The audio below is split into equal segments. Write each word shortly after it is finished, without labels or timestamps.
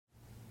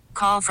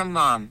Call from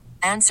mom.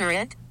 Answer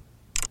it.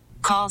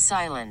 Call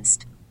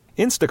silenced.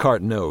 Instacart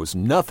knows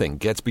nothing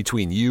gets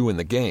between you and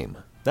the game.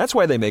 That's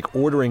why they make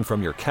ordering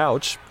from your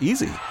couch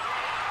easy.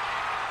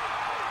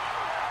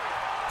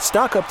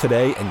 Stock up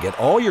today and get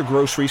all your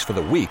groceries for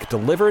the week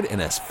delivered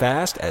in as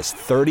fast as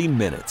 30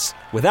 minutes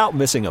without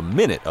missing a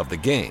minute of the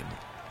game.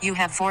 You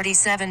have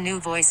 47 new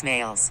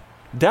voicemails.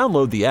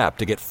 Download the app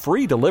to get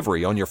free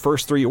delivery on your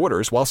first 3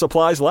 orders while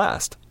supplies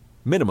last.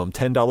 Minimum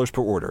 $10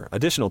 per order.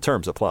 Additional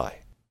terms apply.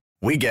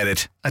 We get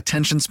it.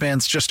 Attention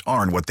spans just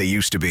aren't what they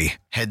used to be.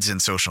 Heads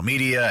in social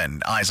media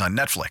and eyes on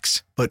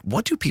Netflix. But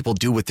what do people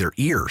do with their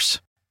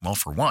ears? Well,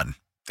 for one,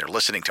 they're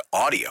listening to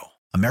audio.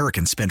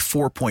 Americans spend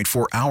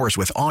 4.4 hours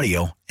with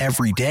audio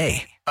every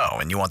day. Oh,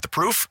 and you want the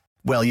proof?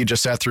 Well, you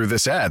just sat through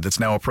this ad that's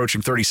now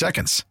approaching 30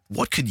 seconds.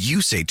 What could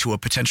you say to a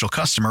potential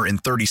customer in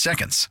 30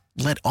 seconds?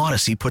 Let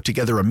Odyssey put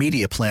together a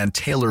media plan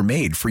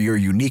tailor-made for your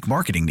unique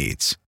marketing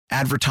needs.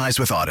 Advertise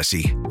with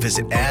Odyssey.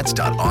 Visit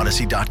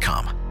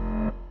ads.odyssey.com.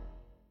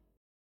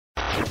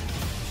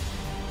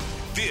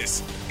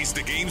 This is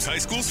the Games High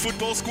School's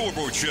Football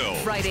Scoreboard Show.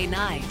 Friday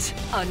night,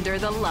 Under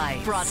the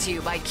Light. Brought to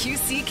you by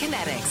QC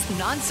Kinetics,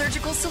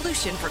 non-surgical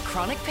solution for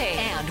chronic pain.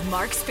 And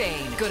Mark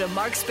Spain. Go to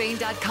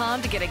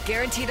markspain.com to get a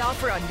guaranteed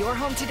offer on your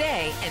home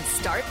today and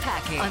start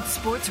packing. On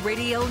Sports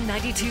Radio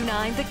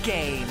 92.9 The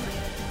Game.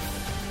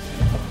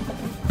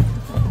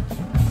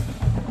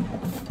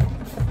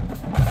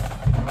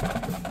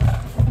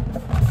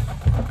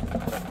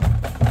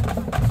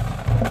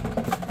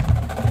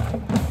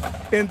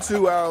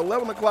 Into our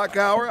 11 o'clock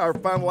hour, our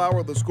final hour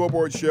of the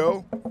Scoreboard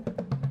Show.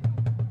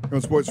 Here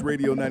on Sports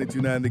Radio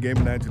 92.9 The Game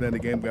and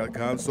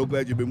 929thegame.com. So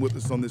glad you've been with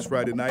us on this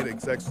Friday night,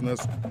 accessing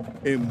us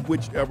in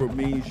whichever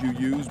means you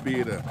use, be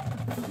it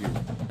your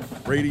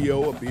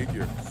radio or be it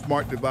your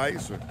smart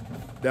device or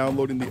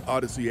downloading the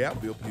Odyssey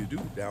app. We hope you do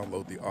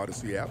download the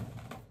Odyssey app.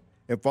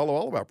 And follow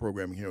all of our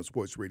programming here on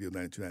Sports Radio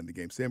 92.9 The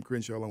Game. Sam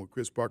Crenshaw along with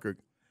Chris Parker.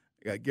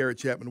 Got Garrett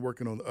Chapman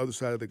working on the other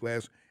side of the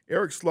glass.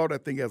 Eric Slaughter, I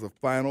think, has a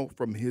final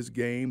from his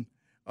game.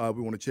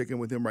 We want to check in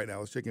with him right now.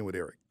 Let's check in with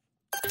Eric.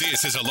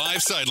 This is a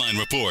live sideline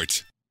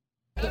report.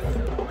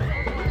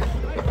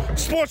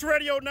 Sports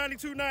Radio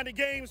 92.9 The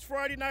Game's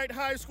Friday night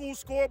high school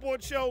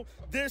scoreboard show.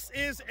 This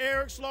is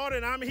Eric Slaughter,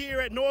 and I'm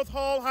here at North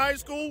Hall High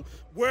School,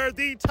 where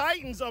the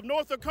Titans of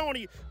North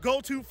Oconee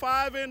go to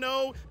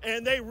 5-0,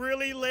 and they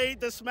really laid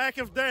the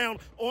smackers down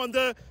on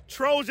the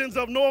Trojans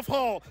of North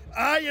Hall.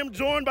 I am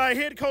joined by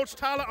head coach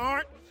Tyler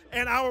Arndt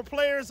and our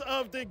players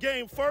of the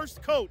game.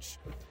 First, coach,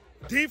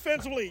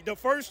 defensively, the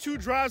first 2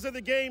 drives of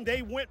the game,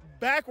 they went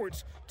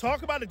backwards.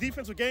 Talk about the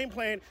defensive game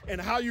plan and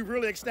how you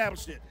really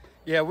established it.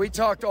 Yeah, we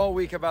talked all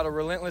week about a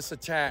relentless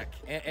attack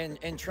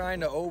and trying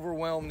to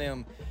overwhelm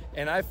them.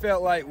 And I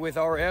felt like with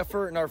our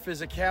effort and our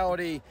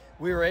physicality,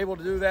 we were able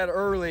to do that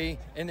early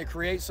and to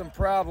create some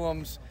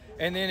problems.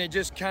 And then it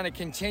just kind of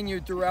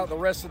continued throughout the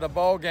rest of the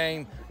ball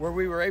game, where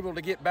we were able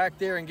to get back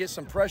there and get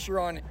some pressure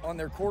on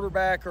their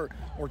quarterback or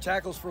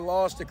tackles for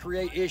loss to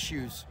create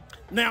issues.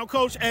 Now,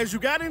 Coach, as you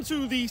got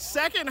into the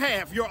second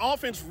half, your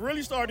offense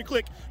really started to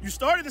click. You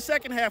started the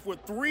second half with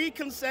 3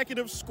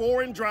 consecutive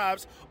scoring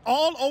drives,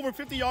 all over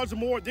 50 yards or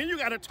more. Then you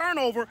got a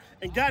turnover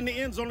and got in the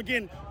end zone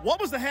again.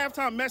 What was the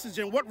halftime message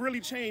and what really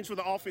changed for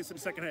the offense in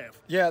the second half?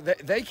 Yeah,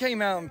 they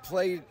came out and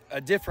played a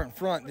different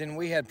front than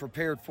we had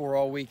prepared for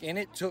all week, and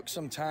it took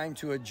some time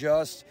to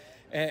adjust,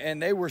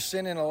 and they were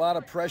sending a lot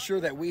of pressure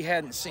that we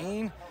hadn't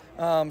seen.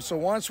 So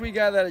once we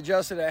got that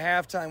adjusted at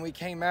halftime, we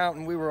came out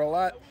and we were a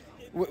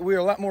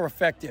lot more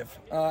effective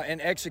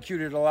and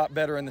executed a lot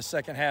better in the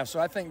second half. So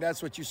I think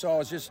that's what you saw,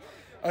 is just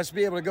us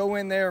be able to go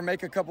in there,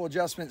 make a couple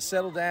adjustments,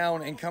 settle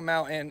down, and come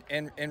out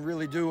and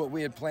really do what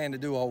we had planned to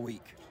do all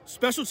week.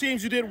 Special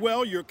teams, you did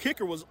well. Your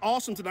kicker was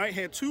awesome tonight,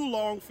 had 2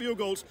 long field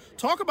goals.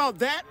 Talk about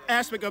that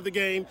aspect of the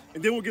game,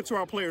 and then we'll get to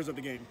our players of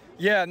the game.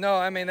 Yeah, no,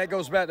 I mean, that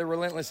goes back to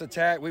relentless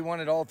attack. We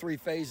wanted all 3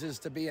 phases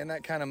to be in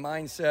that kind of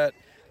mindset.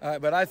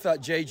 But I thought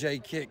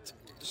JJ kicked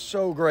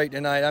so great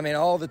tonight. I mean,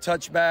 all the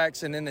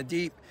touchbacks and then the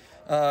deep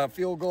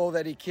field goal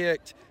that he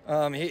kicked.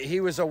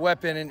 He was a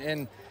weapon,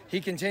 and he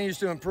continues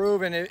to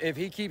improve. And if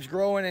he keeps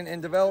growing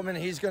in development,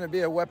 he's going to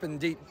be a weapon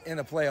deep in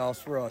the playoffs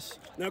for us.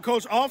 Now,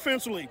 Coach,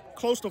 offensively,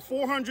 close to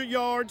 400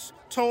 yards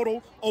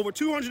total, over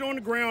 200 on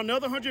the ground,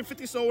 another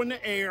 150 so in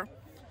the air.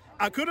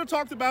 I could have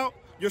talked about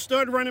your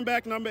stud running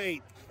back, number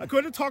 8. I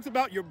could have talked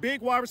about your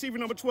big wide receiver,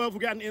 number 12, who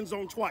got in the end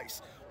zone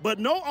twice. But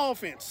no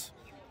offense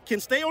can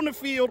stay on the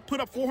field,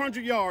 put up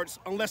 400 yards,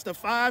 unless the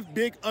 5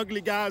 big, ugly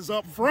guys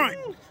up front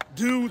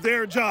do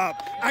their job.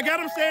 I got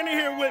them standing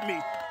here with me,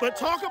 but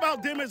talk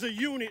about them as a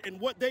unit and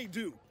what they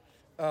do.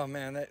 Oh,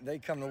 man, they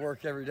come to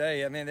work every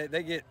day. I mean,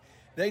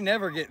 they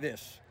never get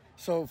this.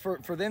 So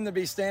for them to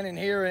be standing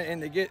here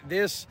and to get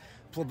this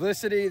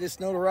publicity, this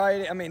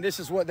notoriety, I mean, this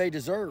is what they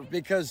deserve,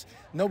 because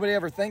nobody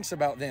ever thinks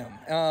about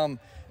them.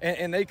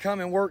 and they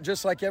come and work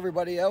just like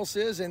everybody else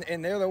is,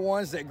 and they're the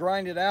ones that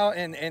grind it out,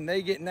 and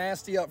they get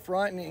nasty up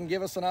front and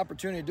give us an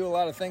opportunity to do a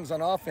lot of things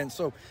on offense.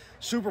 So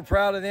super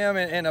proud of them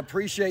and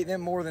appreciate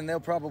them more than they'll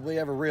probably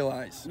ever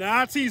realize.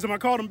 Now, I tease them. I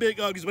call them big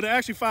uglies, but they're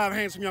actually 5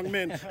 handsome young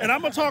men. And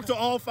I'm going to talk to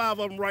all 5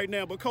 of them right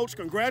now. But, Coach,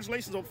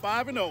 congratulations on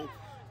 5-0.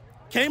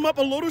 Came up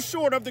a little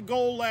short of the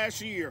goal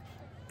last year.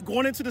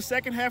 Going into the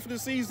second half of the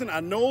season, I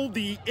know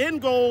the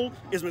end goal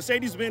is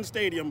Mercedes-Benz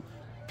Stadium.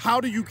 How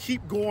do you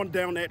keep going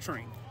down that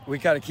train? We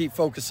got to keep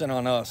focusing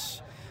on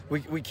us.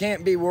 We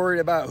can't be worried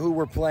about who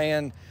we're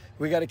playing.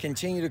 We got to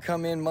continue to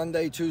come in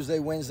Monday, Tuesday,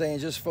 Wednesday, and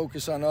just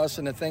focus on us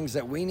and the things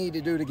that we need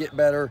to do to get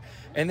better.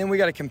 And then we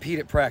got to compete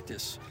at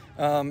practice.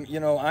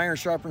 Iron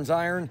sharpens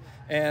iron.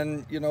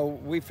 And,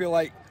 we feel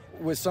like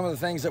with some of the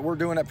things that we're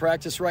doing at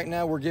practice right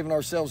now, we're giving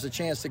ourselves a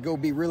chance to go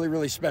be really,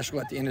 really special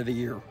at the end of the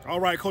year. All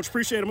right, Coach,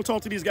 appreciate it. I'm going to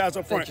talk to these guys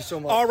up front. Thank you so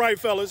much. All right,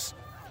 fellas.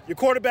 Your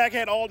quarterback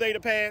had all day to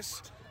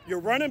pass. Your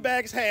running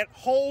backs had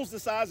holes the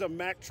size of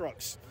Mack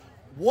trucks.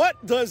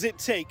 What does it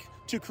take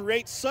to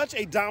create such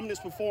a dominant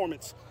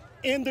performance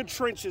in the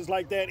trenches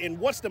like that, and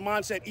what's the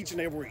mindset each and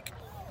every week?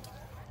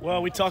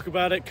 Well, we talk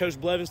about it. Coach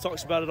Blevins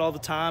talks about it all the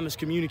time. It's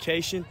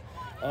communication.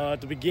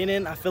 At the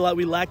beginning, I feel like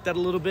we lacked that a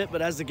little bit,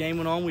 but as the game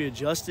went on, we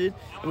adjusted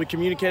and we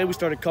communicated. We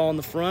started calling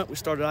the front. We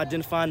started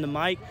identifying the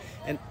mic,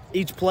 and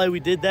each play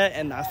we did that,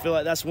 and I feel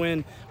like that's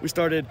when we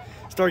started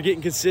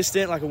getting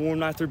consistent, like a warm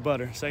knife through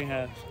butter, second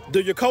half. Do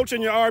your coach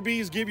and your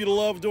RBs give you the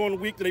love during the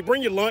week? Do they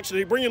bring you lunch? Do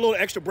they bring you a little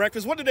extra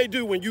breakfast? What do they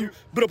do when you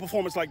build a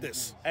performance like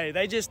this? Hey,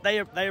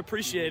 they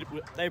appreciate it.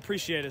 They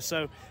appreciate it.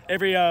 So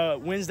every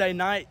Wednesday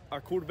night,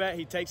 our quarterback,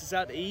 he takes us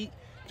out to eat.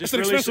 It's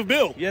an expensive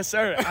bill. Yes,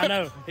 sir. I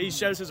know. He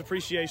shows his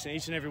appreciation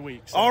each and every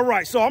week. So. All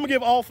right. So I'm going to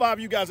give all 5 of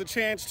you guys a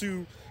chance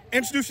to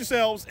introduce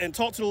yourselves and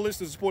talk to the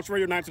listeners of Sports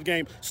Radio 9 to the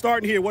Game.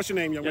 Starting here, what's your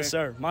name, young man? Yes,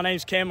 sir. My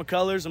name's Cam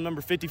McCullers. I'm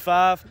number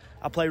 55.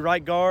 I play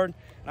right guard.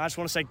 And I just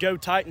want to say, go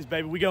Titans,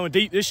 baby. We going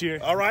deep this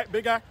year. All right,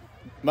 big guy.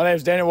 My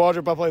name's Daniel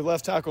Waldrop. I play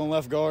left tackle and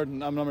left guard,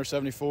 and I'm number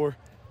 74.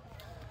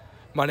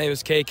 My name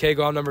is Kay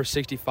Cagle. I'm number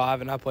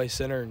 65, and I play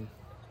center.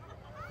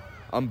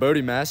 I'm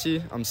Bodie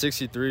Massey. I'm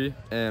 63,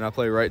 and I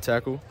play right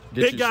tackle.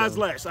 Big guys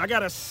last. I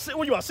got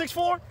what you are,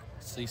 6'4"?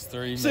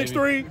 6'3",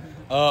 6'3".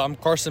 I'm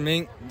Carson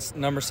Mink,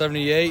 number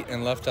 78,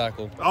 and left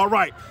tackle. All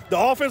right. The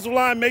offensive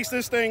line makes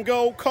this thing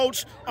go.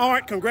 Coach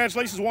Arndt,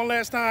 congratulations one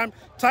last time.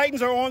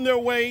 Titans are on their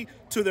way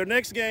to their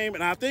next game,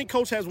 and I think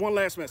Coach has one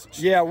last message.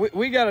 Yeah,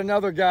 we got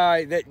another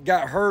guy that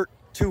got hurt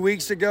 2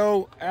 weeks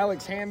ago,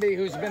 Alex Hamby,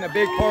 who's been a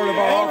big part of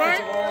our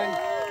offensive line.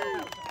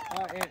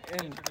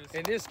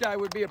 And this guy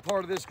would be a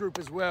part of this group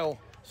as well,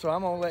 so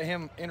I'm going to let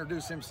him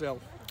introduce himself.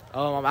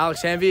 I'm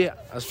Alex Hamby. I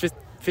was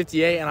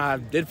 58, and I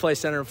did play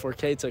center before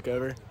Kay took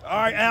over. All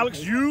right,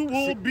 Alex, you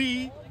will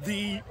be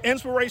the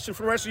inspiration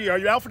for the rest of the year. Are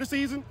you out for the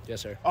season?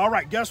 Yes, sir. All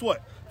right, guess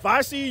what? If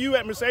I see you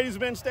at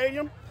Mercedes-Benz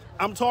Stadium,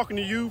 I'm talking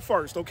to you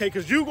first, okay?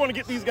 Because you're going to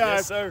get these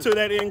guys to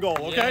that end goal,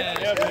 okay?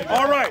 Yeah.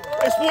 All right.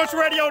 It's Sports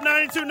Radio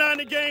 92.9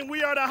 The Game.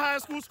 We are the High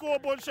School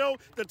Scoreboard Show.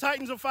 The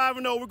Titans are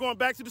 5-0. We're going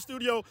back to the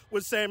studio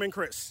with Sam and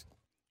Chris.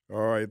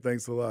 All right,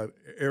 thanks a lot.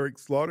 Eric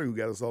Slaughter, who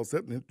got us all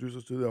set and introduced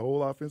us to the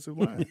whole offensive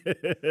line.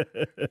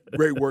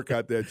 Great work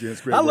out there,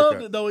 gents. Great I work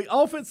loved it, though.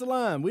 Offensive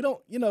line, we don't,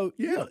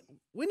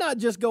 we're not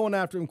just going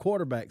after them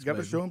quarterbacks. Got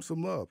to show them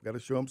some love.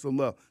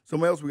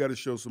 Someone else we got to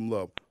show some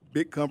love.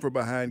 Big come from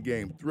behind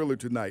game. Thriller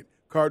tonight.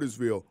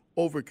 Cartersville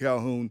over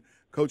Calhoun.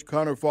 Coach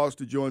Conor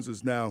Foster joins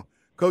us now.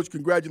 Coach,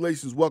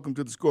 congratulations. Welcome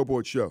to the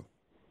Scoreboard Show.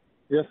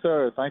 Yes,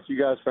 sir. Thank you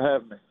guys for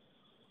having me.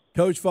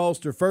 Coach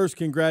Foster, first,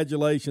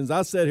 congratulations.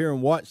 I sat here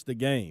and watched the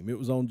game. It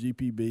was on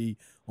GPB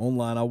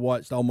online. I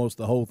watched almost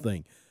the whole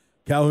thing.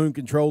 Calhoun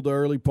controlled the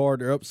early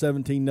part. They're up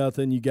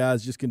 17-0. You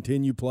guys just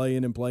continue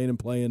playing and playing and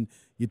playing.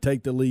 You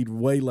take the lead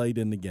way late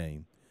in the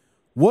game.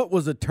 What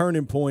was a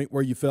turning point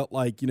where you felt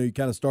like, you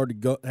kind of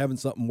started having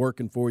something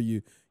working for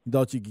you? You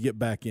thought you could get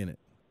back in it?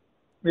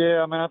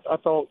 Yeah, I mean, I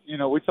thought,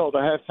 we told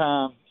at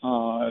halftime,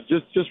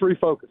 just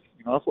refocus.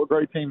 That's what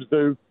great teams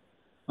do.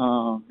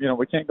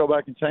 We can't go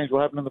back and change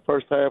what happened in the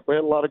first half. We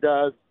had a lot of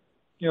guys,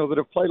 that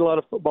have played a lot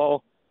of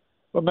football,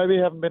 but maybe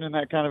haven't been in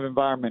that kind of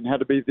environment and had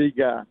to be the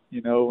guy,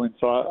 And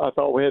so I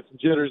thought we had some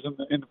jitters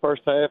in the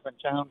first half, and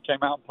Calhoun came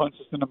out and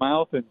punched us in the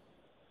mouth and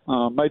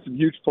made some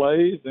huge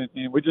plays,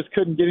 and we just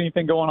couldn't get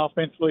anything going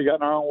offensively. Got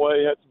in our own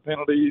way, had some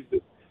penalties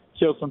that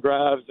killed some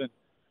drives, and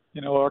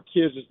our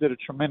kids just did a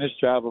tremendous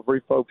job of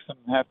refocusing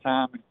at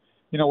halftime.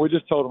 And we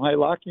just told them, hey,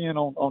 lock in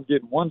on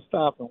getting one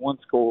stop and one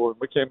score. And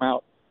we came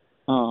out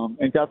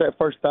and got that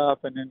first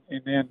stop, and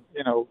then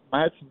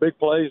I had some big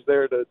plays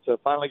there to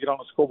finally get on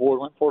the scoreboard.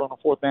 Went for it on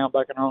a fourth down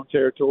back in our own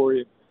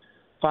territory,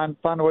 and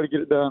find a way to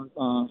get it done.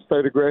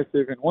 Stayed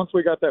aggressive, and once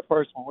we got that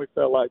first one, we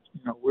felt like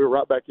we were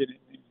right back in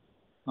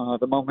it.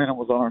 The momentum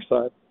was on our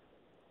side.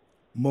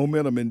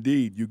 Momentum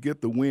indeed. You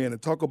get the win.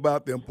 And talk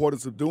about the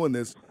importance of doing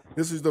this.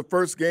 This is the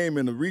first game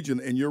in the region,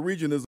 and your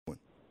region is one.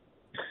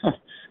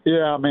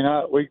 Yeah, I mean,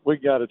 we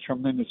got a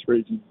tremendous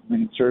region. I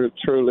mean,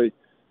 truly,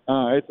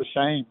 it's a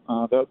shame.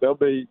 There'll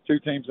be two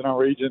teams in our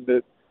region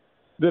that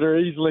that are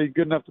easily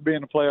good enough to be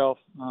in the playoffs.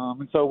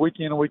 And so week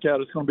in and week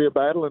out, it's going to be a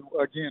battle. And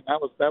again,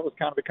 that was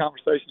kind of the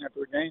conversation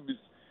after the game is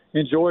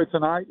enjoy it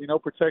tonight,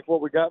 protect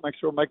what we got, make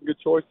sure we're making good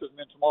choices. And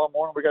then tomorrow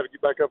morning, we got to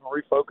get back up and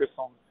refocus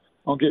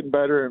on getting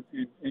better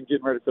and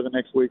getting ready for the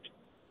next week.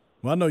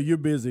 Well, I know you're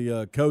busy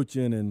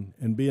coaching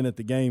and being at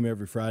the game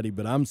every Friday,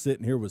 but I'm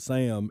sitting here with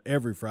Sam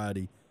every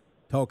Friday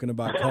talking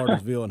about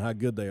Cartersville and how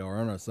good they are,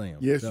 aren't I, Sam?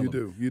 Yes, you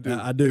do. You do.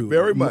 I do.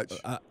 Very much.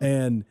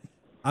 And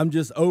I'm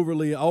just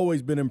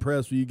always been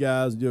impressed with you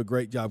guys. You do a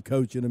great job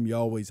coaching them. You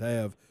always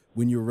have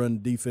when you were running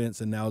defense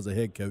and now as a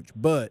head coach.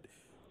 But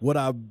what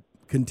I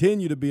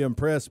continue to be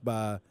impressed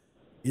by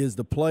is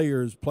the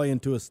players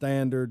playing to a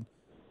standard.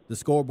 The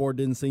scoreboard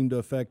didn't seem to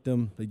affect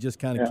them. They just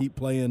kind of keep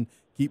playing,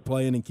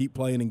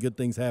 and good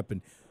things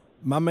happen.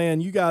 My man,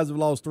 you guys have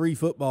lost 3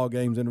 football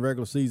games in the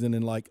regular season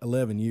in like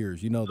 11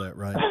 years. You know that,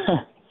 right?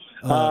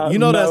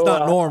 That's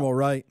not normal,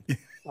 right?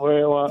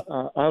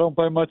 Well, I don't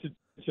pay much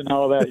attention to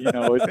all that.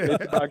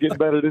 It's about getting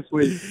better this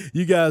week.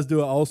 You guys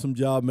do an awesome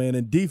job, man.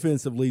 And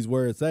defensively is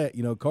where it's at.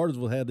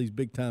 Cartersville had these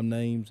big-time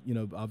names,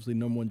 obviously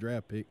number 1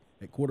 draft pick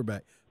at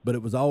quarterback, but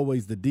it was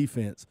always the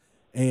defense.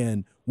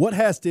 And what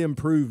has to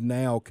improve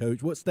now,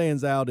 Coach? What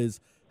stands out is,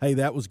 hey,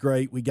 that was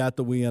great. We got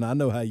the win. I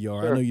know how you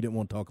are. Sure. I know you didn't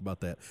want to talk about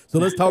that. So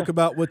let's talk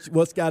about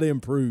what's got to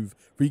improve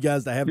for you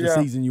guys to have the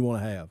season you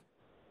want to have.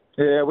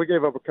 Yeah, we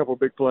gave up a couple of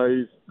big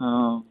plays,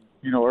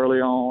 early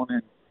on.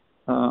 And,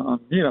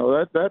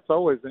 that's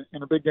always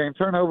in a big game.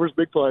 Turnovers,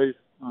 big plays.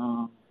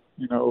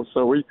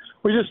 So we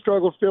just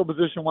struggled field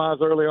position-wise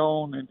early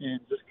on and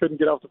just couldn't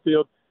get off the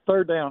field.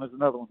 Third down is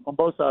another one on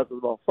both sides of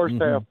the ball. First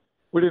half,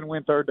 we didn't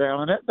win third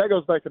down, and that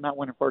goes back to not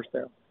winning first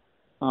down.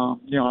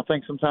 I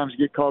think sometimes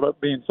you get caught up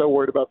being so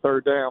worried about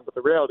third down, but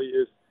the reality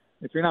is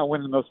if you're not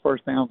winning those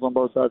first downs on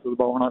both sides of the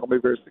ball, we're not going to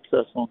be very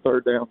successful on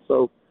third down.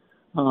 So,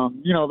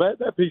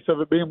 that piece of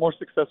it, being more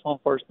successful on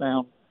first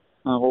down,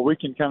 where we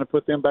can kind of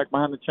put them back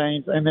behind the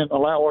chains and then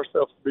allow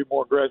ourselves to be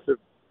more aggressive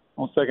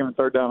on second and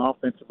third down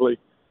offensively.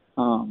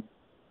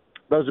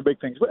 Those are big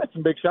things. We had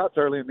some big shots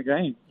early in the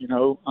game,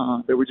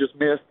 that we just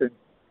missed, and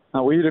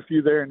we hit a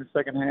few there in the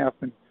second half.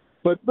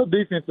 But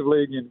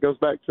defensively, again, goes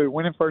back to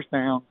winning first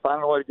down,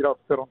 finding a way to get off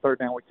the field on third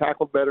down. We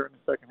tackled better in the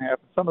second half.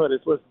 And some of that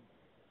is,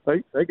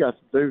 they got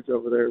some dudes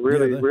over there,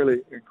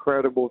 really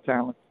incredible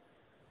talent.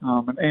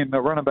 And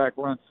the running back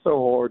runs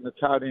so hard, and the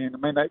tight end. I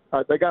mean,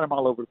 they got them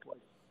all over the place.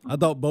 I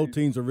thought both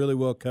teams are really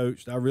well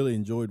coached. I really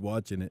enjoyed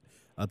watching it.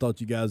 I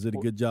thought you guys did a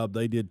good job.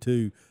 They did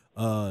too.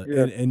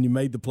 And you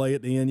made the play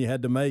at the end you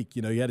had to make.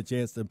 You had a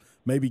chance to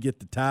maybe get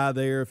the tie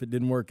there if it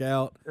didn't work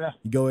out. Yeah.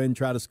 You go ahead and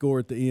try to score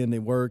at the end. They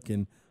work.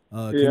 And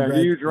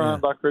huge run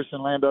by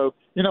Christian Lando.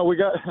 We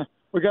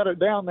got it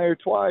down there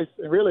twice,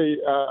 and really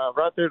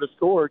right there to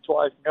score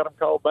twice, and got them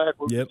called back.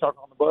 We were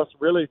talking on the bus.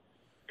 Really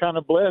kind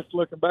of blessed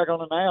looking back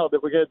on it now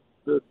that we had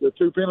the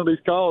 2 penalties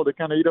called to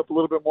kind of eat up a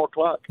little bit more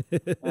clock.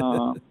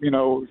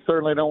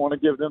 Certainly don't want to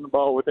give them the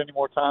ball with any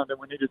more time than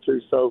we needed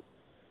to. So,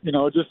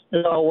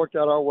 it all worked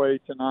out our way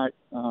tonight.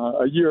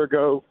 A year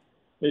ago,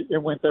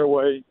 it went their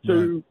way.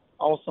 2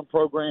 awesome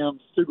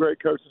programs, 2 great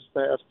coaching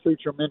staffs, 2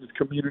 tremendous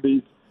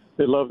communities.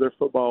 They love their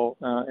football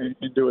and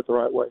do it the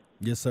right way.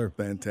 Yes, sir.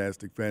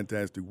 Fantastic.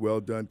 Well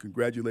done.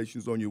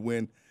 Congratulations on your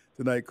win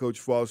tonight, Coach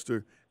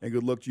Foster, and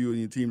good luck to you and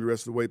your team the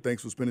rest of the way.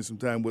 Thanks for spending some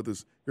time with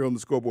us here on the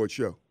Scoreboard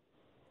Show.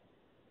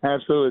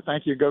 Absolutely.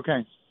 Thank you. Go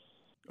Canes.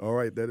 All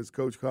right, that is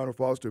Coach Conor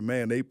Foster.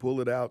 Man, they pull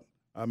it out.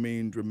 I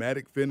mean,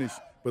 dramatic finish.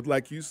 But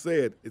like you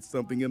said, it's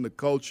something in the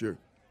culture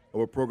of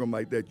a program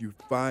like that. You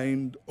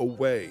find a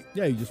way.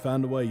 Yeah, you just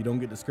find a way. You don't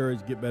get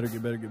discouraged. Get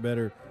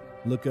better.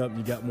 Look up, and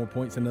you got more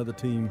points than another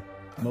team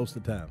most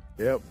of the time.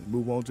 Yep,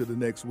 move on to the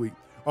next week.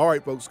 All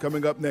right, folks,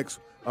 coming up next,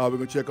 we're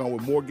going to check on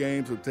with more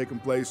games that have taken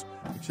place.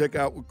 Check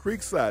out with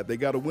Creekside. They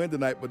got a win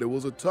tonight, but it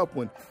was a tough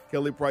one.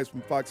 Kelly Price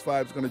from Fox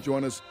 5 is going to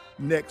join us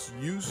next.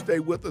 You stay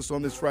with us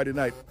on this Friday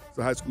night. It's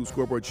the High School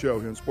Scoreboard Show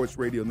here on Sports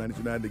Radio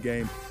 92.9 The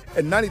Game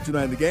and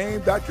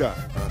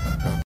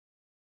 92.9thegame.com.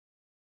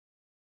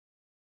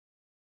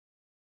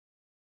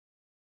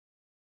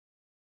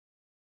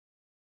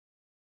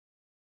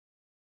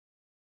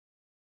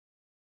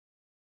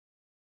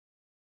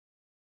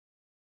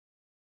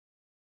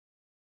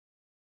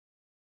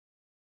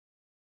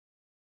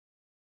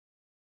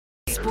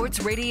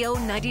 Sports Radio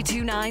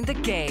 92.9 The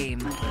Game.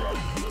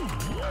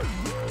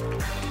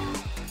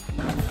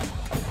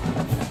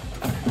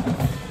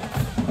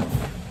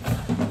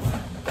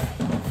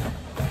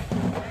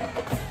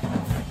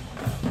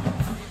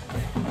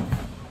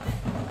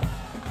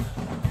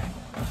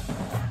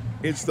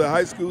 It's the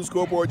High School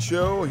Scoreboard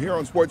Show here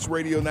on Sports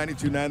Radio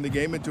 92.9 The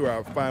Game into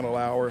our final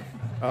hour.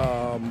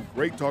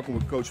 Great talking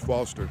with Coach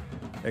Foster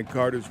and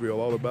Cartersville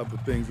all about the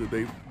things that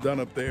they've done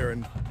up there.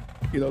 And,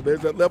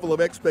 there's that level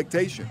of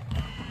expectation.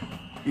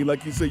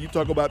 Like you said, you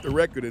talk about the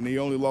record, and he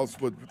only lost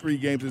for 3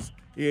 games.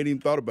 He hadn't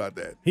even thought about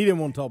that. He didn't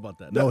want to talk about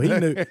that. No, he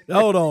knew.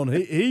 Hold on.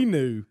 He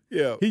knew.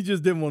 Yeah. He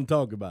just didn't want to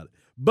talk about it.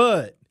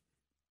 But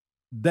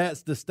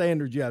that's the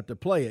standard you have to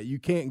play at. You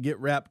can't get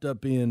wrapped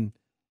up in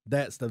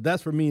that stuff.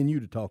 That's for me and you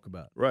to talk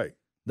about. Right.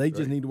 They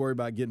just need to worry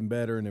about getting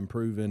better and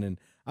improving. And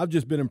I've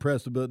just been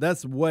impressed with it.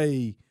 That's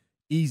way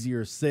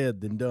easier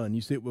said than done.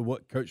 You see it with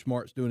what Coach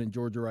Smart's doing in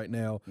Georgia right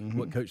now,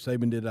 what Coach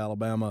Saban did at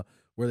Alabama,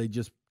 where they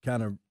just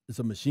kind of – it's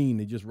a machine.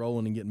 They're just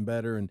rolling and getting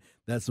better, and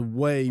that's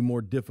way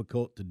more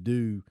difficult to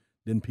do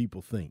than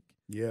people think.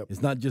 Yep.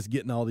 It's not just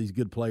getting all these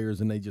good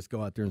players and they just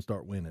go out there and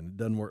start winning. It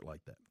doesn't work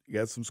like that. You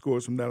got some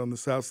scores from down on the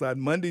south side.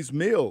 Monday's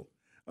Mill,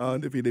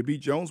 they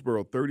beat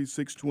Jonesboro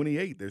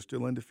 36-28. They're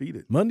still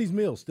undefeated. Monday's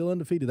Mill, still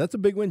undefeated. That's a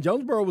big win.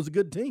 Jonesboro was a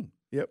good team.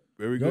 Yep,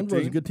 very good team. Jonesboro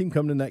was a good team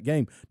coming in that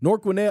game.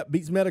 Norquinette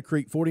beats Meadow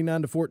Creek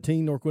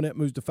 49-14. Norquinette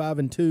moves to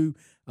 5-2.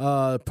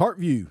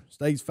 Parkview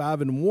stays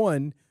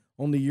 5-1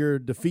 on the year,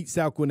 defeats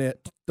South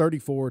Gwinnett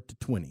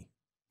 34-20.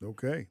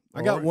 Okay.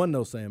 I got one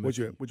though, Sam. Which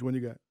one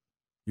you got?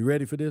 You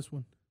ready for this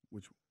one?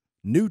 Which one?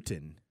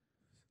 Newton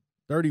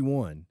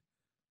 31,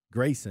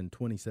 Grayson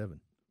 27.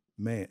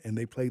 Man, and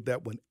they played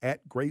that one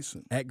at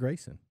Grayson. At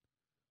Grayson.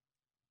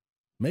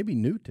 Maybe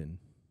Newton.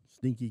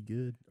 Sneaky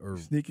good or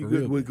sneaky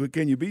good.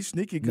 Can you be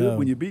sneaky good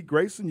when you beat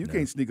Grayson? You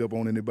can't sneak up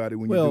on anybody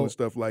when you're doing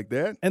stuff like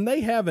that. And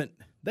they haven't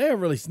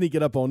really sneaked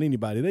it up on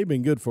anybody. They've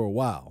been good for a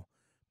while,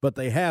 but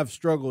they have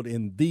struggled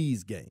in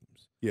these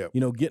games. Yeah,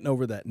 getting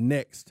over that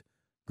next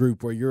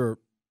group where you're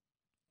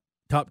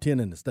top 10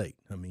 in the state.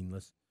 I mean,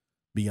 let's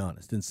be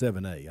honest, in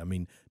 7A. I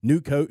mean,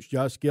 new coach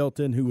Josh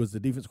Skelton, who was the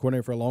defense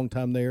coordinator for a long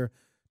time there,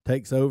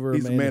 takes over.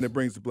 He's the man that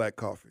brings the black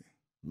coffee.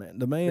 Man,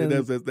 the man.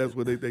 That's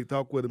what they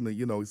talk with him. And,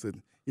 he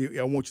said,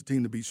 I want your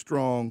team to be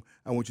strong.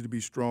 I want you to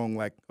be strong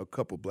like a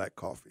cup of black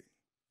coffee.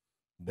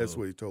 That's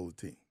what he told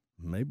the team.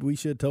 Maybe we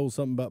should have told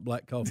something about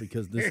black coffee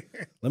because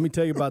let me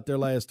tell you about their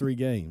last 3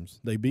 games.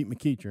 They beat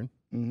McEachern.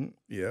 Mm-hmm.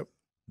 Yep.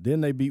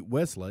 Then they beat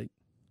Westlake.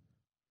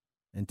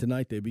 And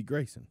tonight they beat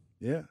Grayson.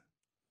 Yeah.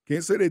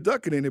 Can't say they're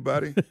ducking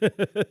anybody.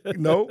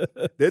 No,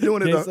 they're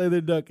doing it. Can't say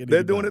they're ducking.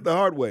 They're doing it the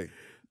hard way.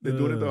 They're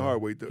doing it the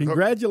hard way.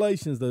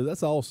 Congratulations, though.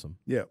 That's awesome.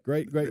 Yeah.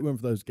 Great win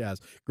for those guys.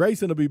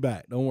 Grayson will be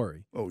back. Don't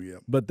worry. Oh, yeah.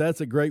 But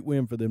that's a great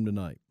win for them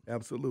tonight.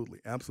 Absolutely.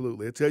 I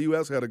tell you who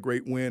else had a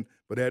great win,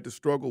 but had to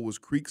struggle was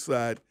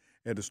Creekside,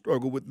 had to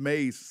struggle with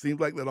Mays. Seems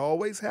like that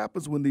always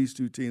happens when these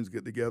two teams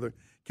get together.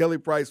 Kelly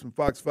Price from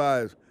Fox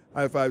 5,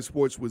 High Five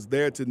Sports, was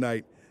there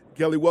tonight.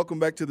 Kelly, welcome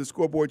back to the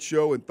Scoreboard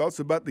Show, and thoughts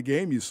about the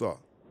game you saw.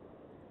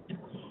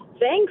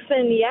 Thanks,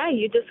 and yeah,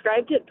 you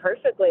described it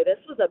perfectly. This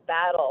was a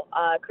battle.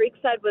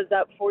 Creekside was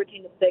up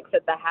 14-6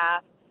 at the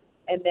half,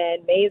 and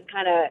then Mays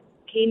kind of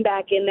came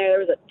back in there. There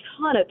was a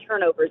ton of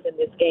turnovers in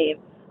this game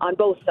on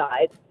both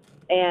sides,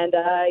 and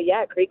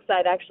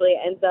Creekside actually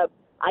ends up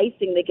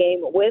icing the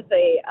game with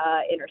a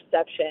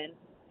interception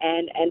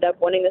and end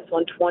up winning this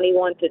one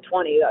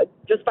 21-20,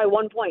 just by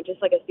 1 point,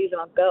 just like a season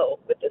ago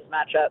with this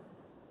matchup.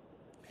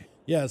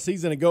 Yeah, a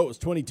season ago it was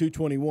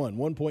 22-21,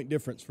 1 point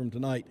difference from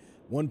tonight.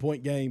 1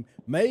 point game.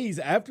 Mays,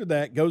 after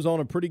that, goes on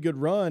a pretty good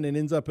run and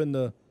ends up in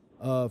the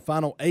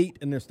final 8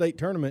 in their state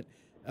tournament.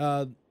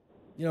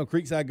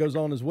 Creekside goes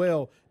on as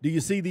well. Do you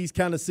see these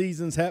kind of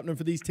seasons happening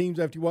for these teams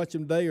after you watch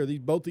them today? Are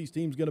both these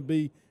teams going to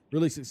be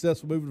really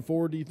successful moving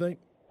forward, do you think?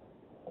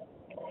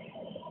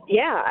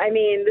 Yeah, I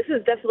mean, this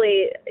is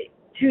definitely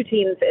 2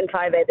 teams in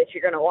 5A that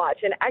you're going to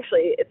watch. And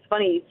actually, it's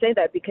funny you say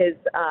that because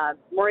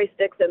Maurice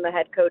Dixon, the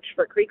head coach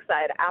for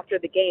Creekside, after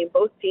the game,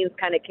 both teams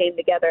kind of came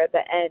together at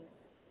the end,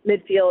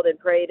 midfield and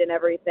prayed and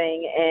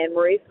everything, and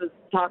Maurice was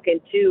talking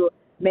to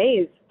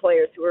Mays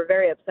players who were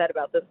very upset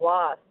about this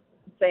loss,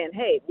 saying,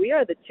 hey, we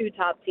are the 2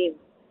 top teams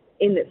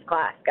in this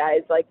class,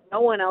 guys. Like,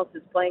 no one else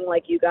is playing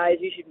like you guys.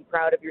 You should be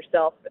proud of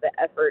yourself for the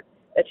effort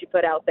that you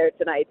put out there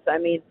tonight. So, I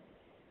mean,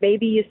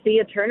 maybe you see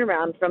a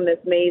turnaround from this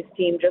Mays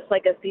team just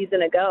like a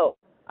season ago.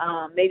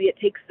 Maybe it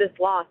takes this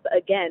loss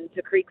again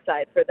to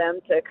Creekside for them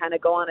to kind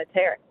of go on a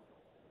tear.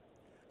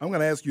 I'm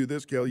going to ask you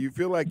this, Kelly. You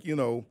feel like,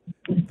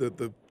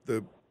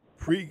 the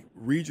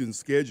pre-region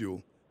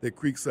schedule that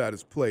Creekside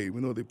has played.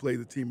 We know they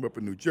played the team up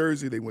in New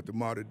Jersey. They went to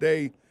Mater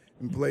Dei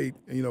and played,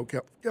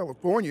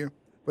 California.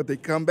 But they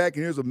come back,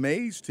 and here's a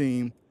Mays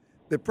team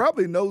that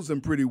probably knows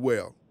them pretty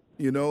well,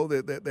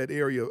 that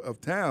area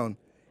of town.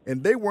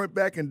 And they weren't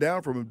backing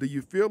down from them. Do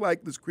you feel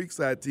like this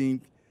Creekside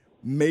team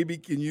maybe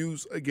can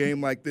use a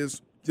game like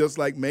this just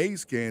like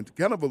Mays can?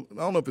 I don't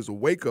know if it's a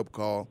wake-up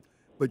call,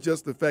 but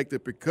just the fact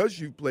that because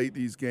you played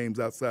these games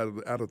outside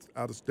of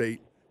out of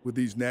state with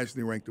these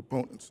nationally ranked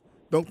opponents,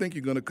 don't think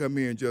you're going to come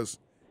here and just,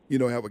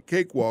 have a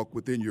cakewalk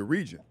within your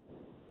region.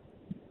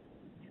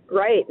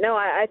 Right. No,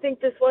 I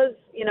think this was,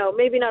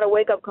 maybe not a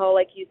wake-up call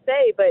like you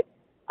say, but,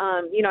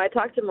 I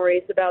talked to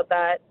Maurice about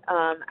that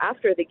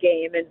after the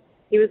game, and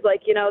he was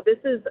like, this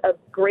is a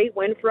great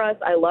win for us.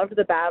 I loved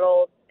the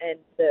battle and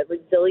the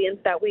resilience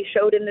that we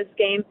showed in this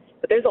game,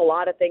 but there's a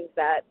lot of things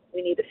that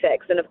we need to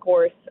fix. And, of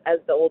course, as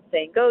the old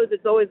saying goes,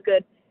 it's always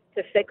good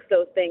to fix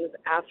those things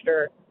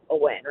after a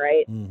win,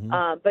 right?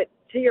 Mm-hmm. But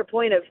to your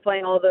point of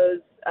playing all those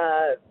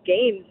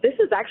games, this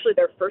is actually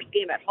their first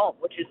game at home,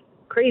 which is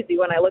crazy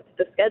when I looked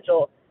at the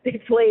schedule. They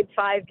played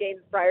 5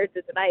 games prior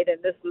to tonight,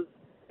 and this was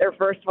their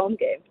first home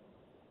game.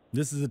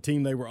 This is a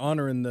team they were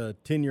honoring the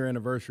 10-year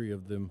anniversary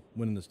of them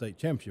winning the state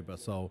championship. I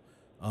saw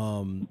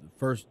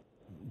first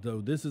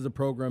So this is a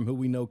program who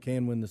we know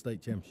can win the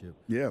state championship.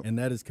 Yeah. And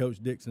that is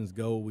Coach Dixon's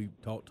goal. We've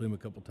talked to him a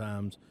couple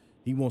times.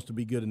 He wants to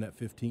be good in that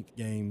 15th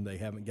game. They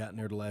haven't gotten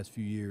there the last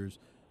few years.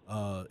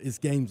 It's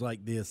games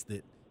like this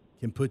that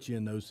can put you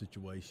in those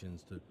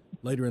situations to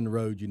later in the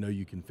road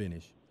you can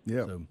finish.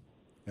 Yeah, so.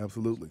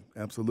 Absolutely.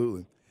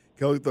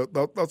 Kelly,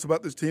 thoughts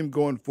about this team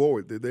going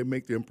forward? Did they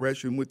make the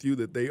impression with you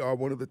that they are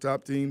one of the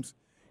top teams,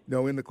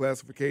 in the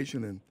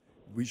classification, and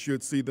we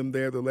should see them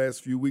there the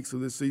last few weeks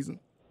of this season?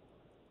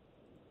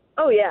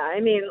 Oh, yeah. I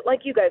mean,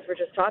 like you guys were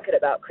just talking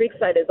about,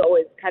 Creekside is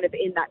always kind of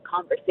in that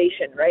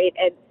conversation, right?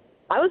 And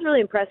I was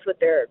really impressed with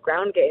their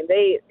ground game.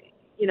 They,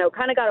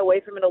 kind of got away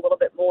from it a little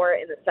bit more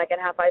in the second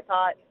half, I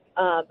thought.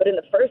 But in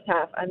the first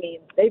half, I mean,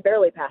 they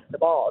barely passed the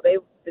ball.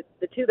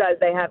 The two guys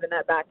they have in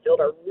that backfield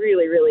are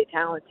really, really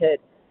talented.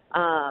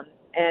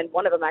 And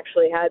one of them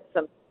actually had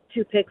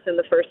 2 picks in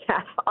the first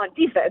half on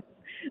defense.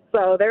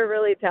 So they're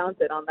really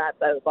talented on that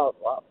side of the ball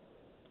as well.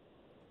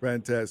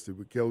 Fantastic.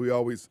 Well, Kelly, we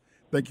always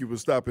thank you for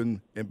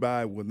stopping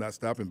by. Well, not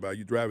stopping by.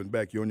 You're driving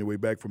back. You're on your way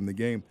back from the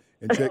game.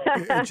 And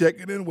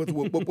checking in with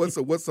what's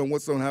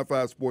on High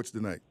Five Sports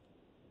tonight.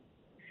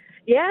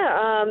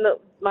 Yeah,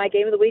 my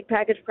Game of the Week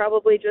package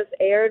probably just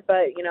aired,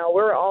 but,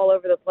 we're all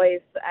over the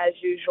place as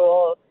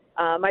usual.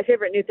 My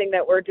favorite new thing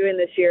that we're doing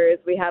this year is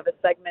we have a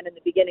segment in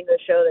the beginning of the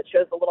show that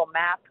shows a little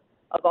map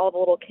of all the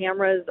little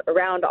cameras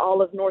around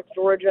all of North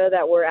Georgia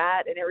that we're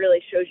at, and it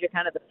really shows you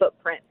kind of the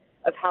footprint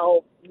of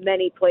how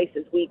many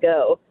places we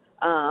go.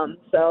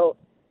 So,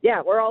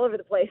 yeah, we're all over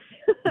the place.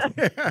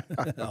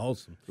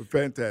 Awesome.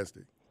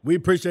 Fantastic. We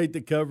appreciate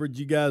the coverage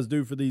you guys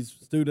do for these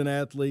student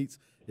athletes.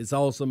 It's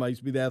awesome. I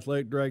used to be the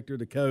athletic director,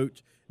 the coach.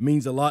 It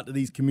means a lot to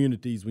these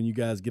communities when you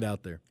guys get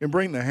out there. And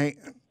bring the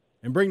hand.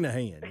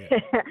 Yeah.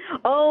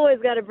 Always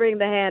got to bring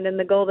the hand and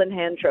the golden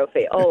hand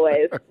trophy,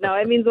 always. No,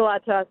 it means a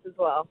lot to us as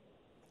well.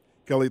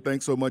 Kelly,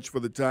 thanks so much for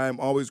the time.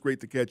 Always great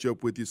to catch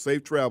up with you.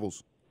 Safe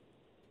travels.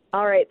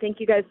 All right. Thank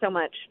you guys so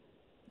much.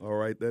 All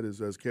right. That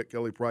is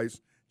Kelly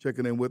Price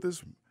checking in with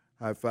us.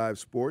 High Five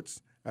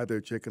Sports out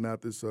there checking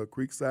out this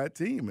Creekside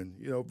team.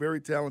 And,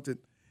 very talented.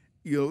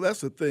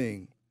 That's the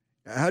thing.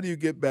 How do you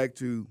get back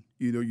to,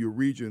 your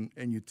region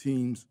and your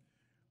teams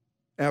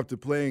after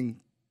playing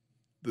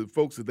the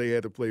folks that they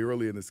had to play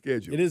early in the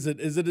schedule? It is a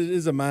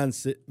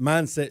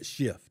mindset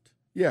shift.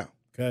 Yeah.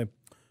 Okay.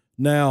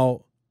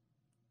 Now,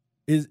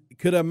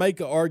 could I make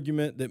an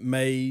argument that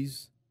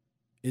Mays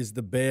is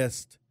the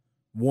best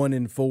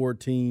 1-4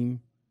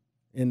 team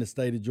in the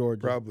state of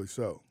Georgia? Probably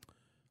so.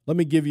 Let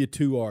me give you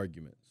 2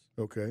 arguments.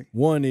 Okay.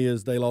 One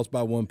is they lost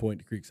by 1 point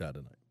to Creekside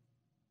tonight.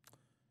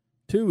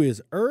 2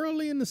 is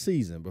early in the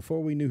season,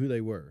 before we knew who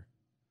they were,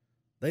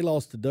 they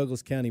lost to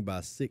Douglas County by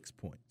 6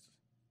 points.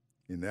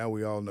 And now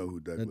we all know who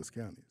Douglas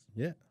County is.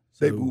 Yeah.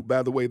 So,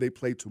 by the way, they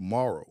play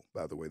tomorrow,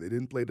 by the way. They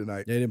didn't play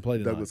tonight. They didn't play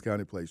tonight. Douglas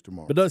County plays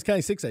tomorrow. But Douglas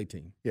County 6A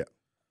team. Yeah.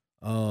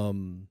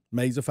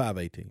 Mays a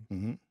 5A team.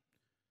 Mm-hmm.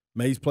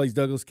 Mays plays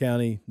Douglas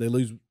County. They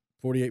lose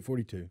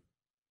 48-42.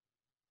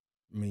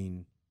 I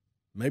mean,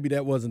 maybe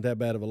that wasn't that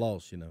bad of a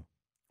loss,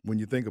 When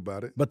you think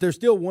about it. But they're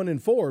still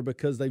 1-4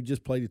 because they've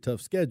just played a tough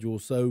schedule.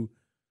 So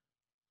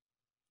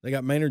they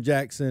got Maynard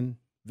Jackson,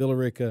 Villa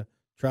Rica,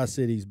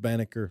 Tri-Cities,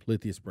 Banneker,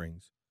 Lithia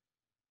Springs.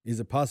 Is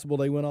it possible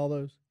they win all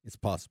those? It's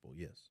possible,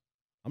 yes.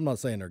 I'm not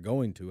saying they're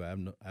going to. I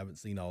haven't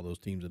seen all those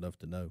teams enough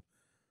to know.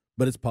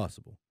 But it's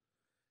possible.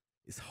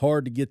 It's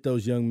hard to get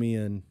those young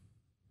men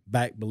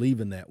back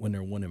believing that when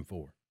they're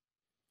 1-4.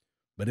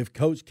 But if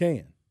Coach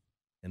can,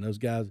 and those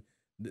guys,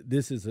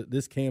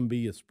 this can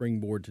be a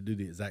springboard to do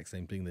the exact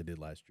same thing they did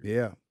last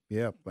year.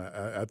 Yeah.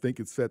 I think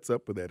it sets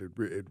up for that.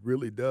 It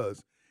really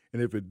does.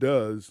 And if it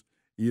does,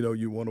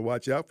 you want to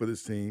watch out for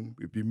this team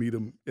if you meet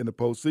them in the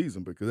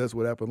postseason, because that's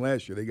what happened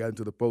last year. They got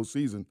into the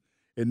postseason,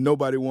 and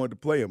nobody wanted to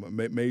play them.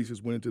 Mays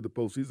just went into the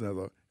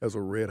postseason as a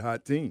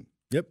red-hot team.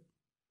 Yep.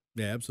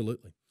 Yeah,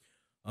 absolutely.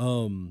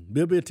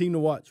 They'll be a team to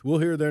watch. We'll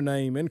hear their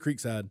name and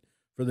Creekside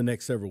for the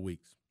next several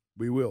weeks.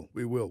 We will.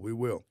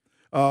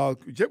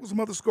 Check with some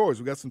other scores.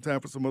 We got some time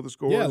for some other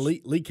scores. Yeah,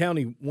 Lee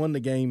County won the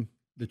game,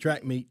 the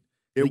track meet.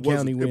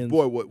 County wins.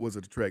 Boy, what was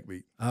it, a track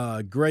meet?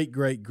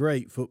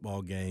 Great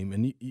football game.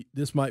 And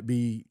this might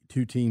be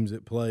 2 teams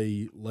that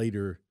play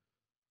later.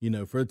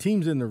 For the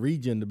teams in the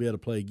region to be able to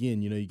play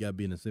again, you got to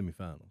be in the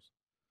semifinals.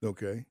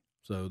 Okay.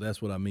 So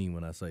that's what I mean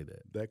when I say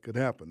that. That could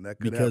happen.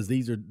 Because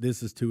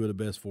this is 2 of the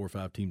best 4 or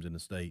 5 teams in the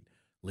state,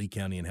 Lee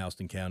County and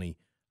Houston County.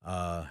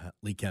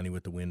 Lee County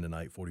with the win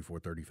tonight,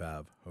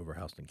 44-35 over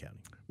Houston County.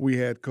 We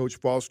had Coach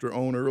Foster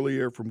on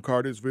earlier from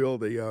Cartersville.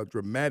 The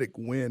dramatic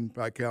win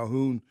by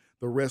Calhoun.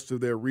 The rest of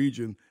their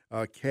region,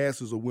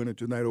 Cass is a winner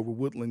tonight over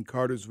Woodland,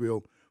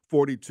 Cartersville,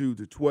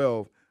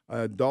 42-12.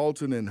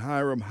 Dalton and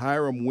Hiram.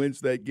 Hiram wins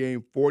that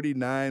game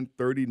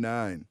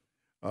 49-39.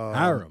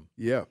 Hiram.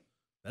 Yeah.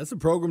 That's a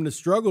program that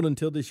struggled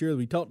until this year.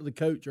 We talked to the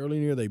coach earlier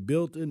in the year. They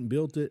built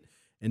it,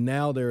 and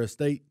now they're a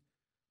state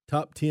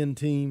top 10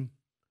 team.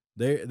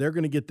 They're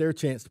going to get their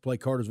chance to play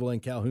Cartersville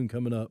and Calhoun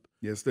coming up.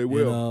 Yes, they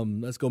will.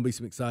 And, that's going to be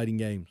some exciting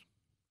games.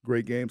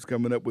 Great games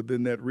coming up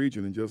within that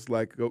region. And just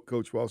like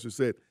Coach Foster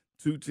said,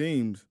 2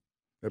 teams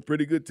They're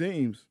pretty good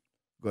teams.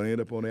 Going to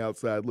end up on the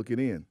outside looking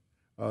in.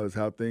 Is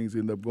how things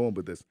end up going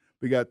with this.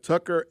 We got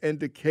Tucker and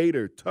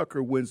Decatur.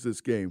 Tucker wins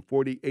this game,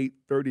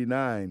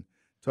 48-39.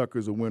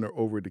 Tucker's a winner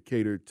over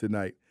Decatur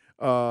tonight.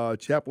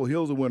 Chapel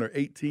Hill's a winner,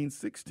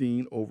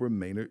 18-16 over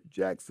Maynard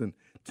Jackson.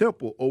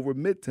 Temple over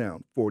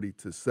Midtown,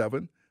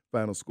 40-7.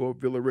 Final score,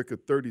 Villa Rica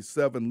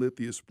 37,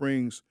 Lithia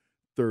Springs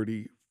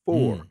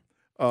 34.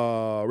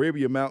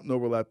 Arabia Mountain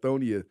over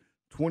Lithonia,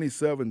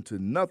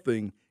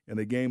 27-0 in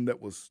a game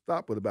that was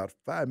stopped with about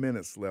 5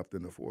 minutes left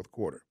in the fourth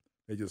quarter.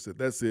 They just said,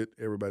 that's it,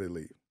 everybody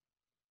leave.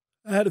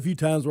 I had a few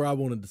times where I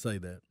wanted to say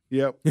that.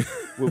 Yep.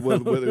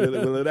 Well,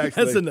 it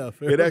actually, that's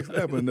enough. It actually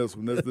happened in this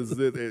one. This is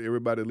it.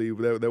 Everybody leave.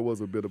 That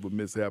was a bit of a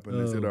mishap, and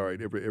they said, all right,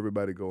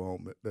 everybody go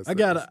home. I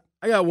got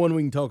one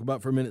we can talk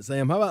about for a minute,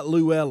 Sam. How about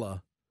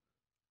Luella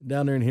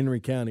down there in Henry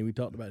County? We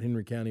talked about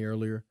Henry County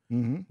earlier.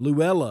 Mm-hmm.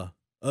 Luella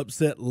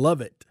upset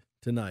Lovett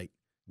tonight,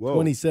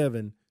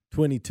 27-22.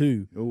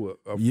 Ooh,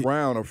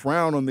 a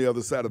frown on the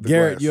other side of the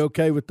Garrett, glass. you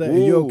okay with that? Ooh,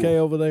 are you okay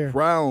over there?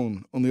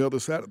 Frown on the other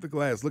side of the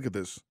glass. Look at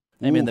this.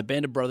 Hey, man, the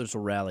Band of Brothers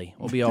will rally.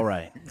 We'll be all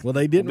right. Well,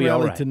 they didn't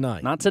rally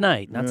tonight. Not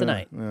tonight. Not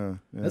tonight. Yeah.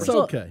 That's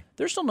okay.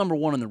 They're still number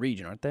one in the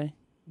region, aren't they?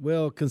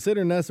 Well,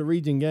 considering that's a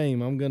region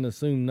game, I'm going to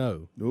assume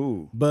no.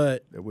 Ooh,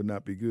 but that would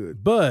not be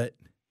good. But,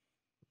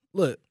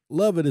 look,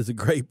 Lovett is a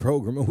great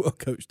program, a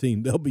well-coached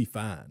team. They'll be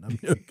fine.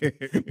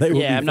 I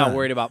mean, I'm not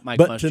worried about Mike.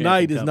 But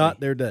tonight is not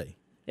their day.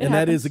 And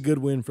that is a good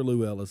win for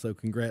Luella, so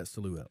congrats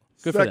to Luella.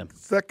 Good for them.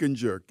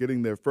 Seconder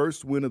getting their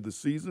first win of the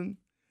season.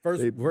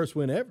 First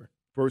win ever.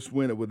 First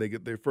win, when they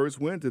get their first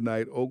win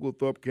tonight,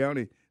 Oglethorpe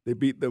County, they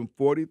beat them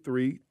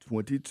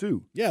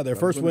 43-22. Yeah, their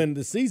first win of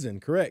the season,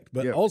 correct.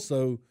 But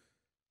also,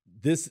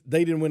 they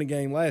didn't win a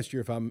game last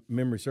year, if my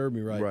memory served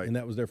me right, and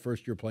that was their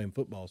first year playing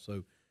football.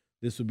 So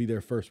this would be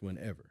their first win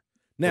ever.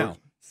 Now,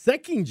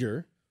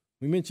 Seconder,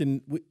 we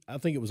mentioned, I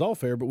think it was all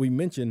fair, but we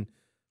mentioned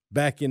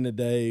back in the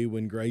day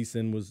when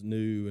Grayson was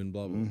new and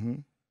blah, blah, blah. Mm-hmm.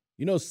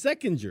 You know,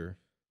 Seconder,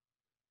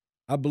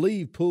 I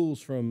believe, pulls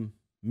from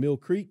Mill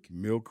Creek.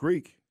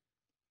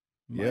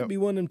 Might be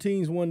one of them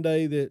teams one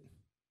day that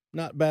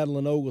not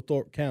battling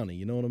Oglethorpe County.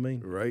 You know what I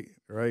mean? Right.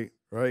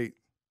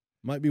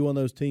 Might be one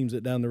of those teams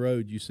that down the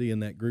road you see in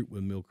that group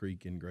with Mill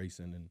Creek and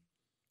Grayson and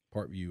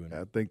Parkview. And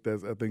I think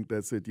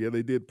that's it. Yeah,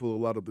 they did pull a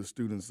lot of the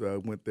students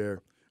went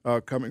there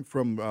coming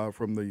from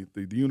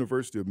the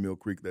University of Mill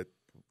Creek that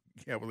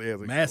really has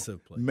a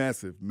massive place.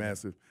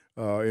 Massive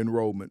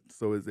enrollment.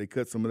 So as they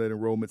cut some of that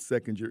enrollment,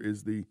 Seconder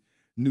is the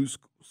new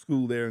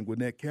school there in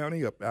Gwinnett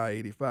County up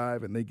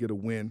I-85, and they get a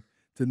win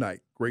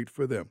tonight. Great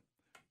for them.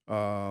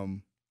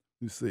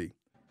 Let's see.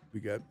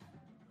 We got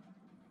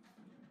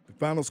the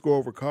final score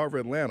over Carver,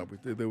 Atlanta.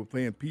 They were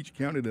playing Peach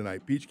County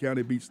tonight. Peach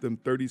County beats them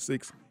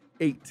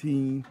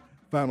 36-18.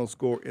 Final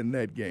score in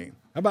that game.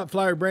 How about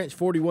Flowery Branch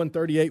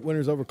 41-38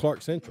 winners over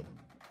Clark Central?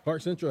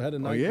 Clark Central had a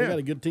nice. They got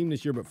a good team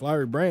this year, but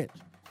Flowery Branch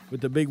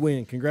with the big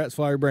win. Congrats,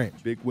 Flowery Branch.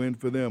 Big win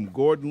for them.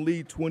 Gordon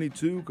Lee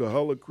 22,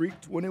 Coahulla Creek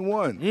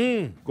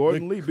 21.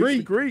 Gordon Lee beats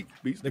the Creek.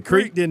 The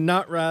Creek did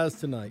not rise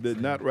tonight.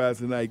 Did not rise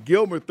tonight.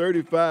 Gilmer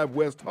 35,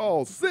 West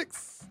Hall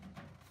 6.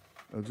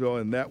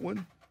 Enjoying that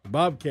one. The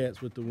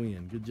Bobcats with the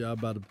win. Good job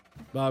by the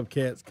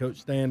Bobcats,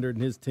 Coach Standard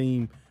and his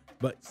team.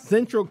 But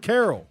Central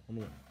Carroll,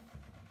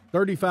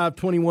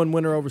 35-21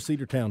 winner over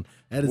Cedartown.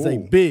 That is a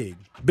big.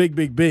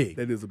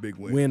 That is a big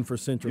win for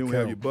Central Carroll. You don't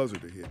have your buzzer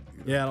to hit. You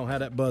know? Yeah, I don't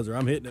have that buzzer.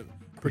 I'm hitting it.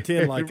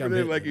 Pretend like I'm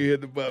hitting like you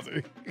hit the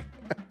buzzer.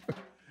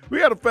 We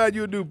got to find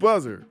you a new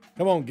buzzer.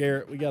 Come on,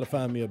 Garrett. We got to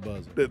find me a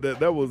buzzer.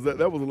 That was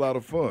a lot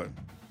of fun.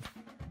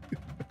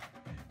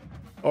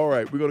 All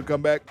right, we're going to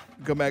come back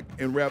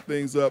and wrap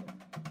things up.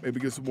 Maybe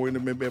get some more,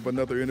 maybe have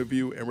another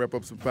interview and wrap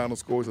up some final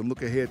scores and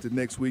look ahead to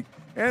next week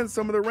and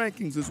some of the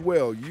rankings as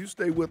well. You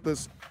stay with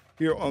us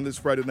here on this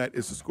Friday night.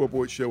 It's the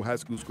Scoreboard Show, High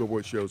School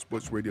Scoreboard Show,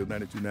 Sports Radio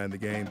 92.9 The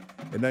Game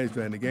and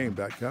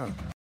 92.9thegame.com.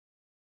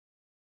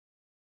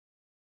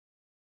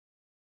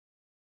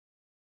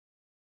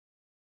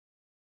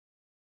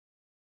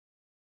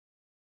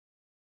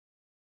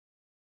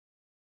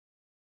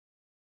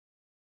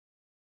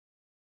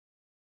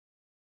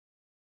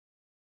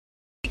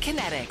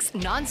 Kinetics,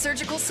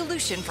 non-surgical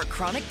solution for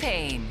chronic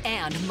pain.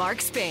 And Mark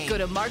Spain. Go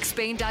to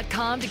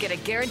markspain.com to get a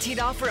guaranteed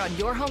offer on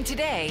your home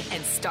today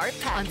and start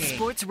packing. On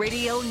Sports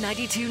Radio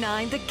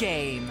 92.9 The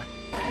Game.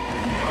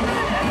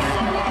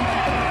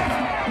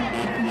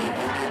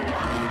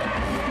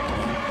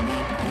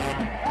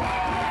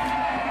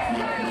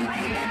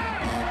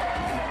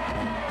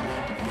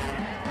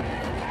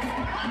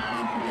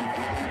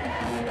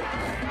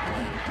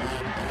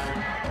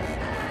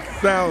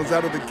 Sounds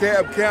out of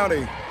DeKalb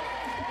County.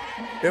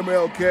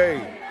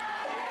 MLK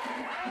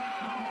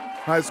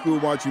High School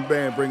Marching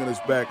Band bringing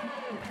us back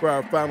for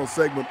our final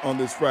segment on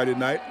this Friday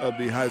night of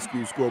the High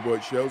School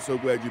Scoreboard Show. So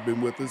glad you've been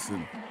with us,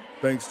 and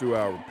thanks to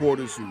our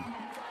reporters who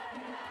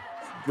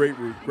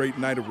great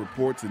night of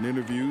reports and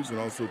interviews, and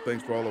also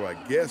thanks for all of our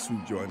guests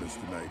who joined us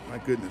tonight. My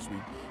goodness,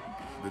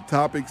 the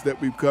topics that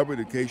we've covered,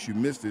 in case you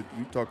missed it,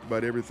 we talked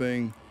about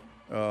everything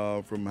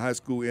from high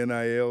school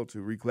NIL to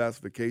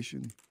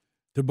reclassification.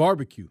 To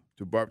barbecue.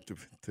 To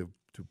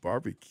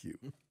barbecue.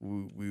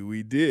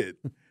 We did.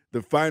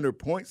 The finer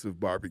points of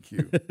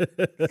barbecue.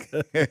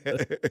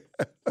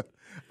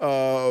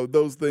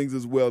 Those things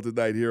as well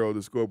tonight here on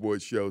the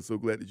Scoreboard Show. So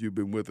glad that you've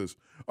been with us.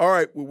 All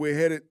right, well, we're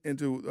headed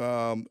into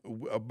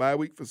a bye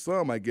week for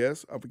some, I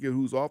guess. I forget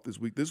who's off this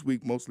week. This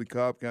week, mostly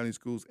Cobb County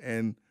schools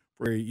and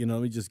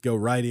let me just go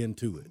right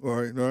into it. All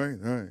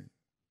right.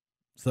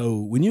 So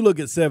when you look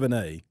at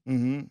 7A,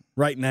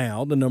 right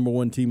now the number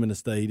 1 team in the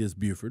state is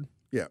Buford.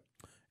 Yeah.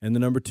 And the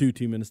number 2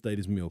 team in the state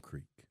is Mill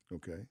Creek.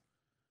 Okay.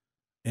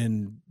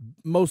 And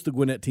most of the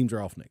Gwinnett teams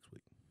are off next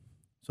week.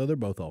 So they're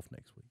both off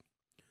next week.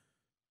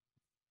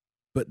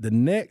 But the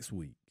next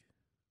week,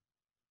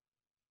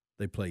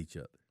 they play each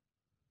other.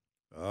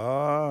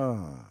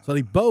 So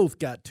they both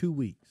got 2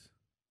 weeks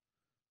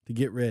to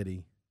get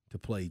ready to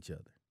play each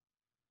other.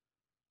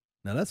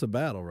 Now, that's a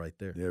battle right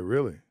there. Yeah,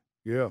 really.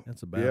 Yeah.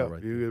 That's a battle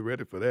right there. You get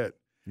ready for that.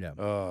 Yeah.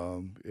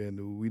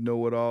 And we know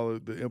what all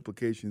of the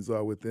implications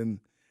are within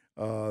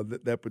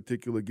that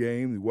particular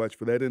game. We watch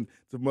for that. And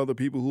some other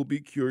people who'll be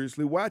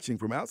curiously watching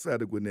from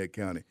outside of Gwinnett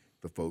County,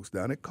 the folks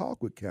down at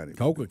Colquitt County.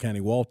 Colquitt County,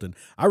 Walton.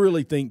 I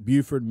really think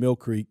Buford, Mill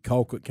Creek,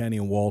 Colquitt County,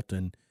 and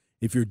Walton,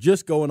 if you're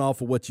just going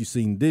off of what you've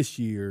seen this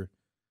year,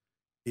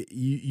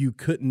 you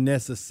couldn't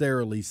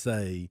necessarily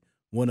say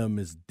one of them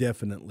is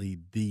definitely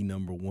the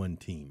number 1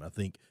 team. I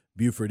think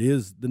Buford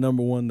is the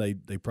number 1.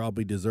 They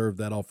probably deserve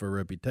that off their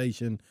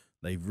reputation.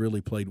 They've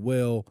really played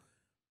well.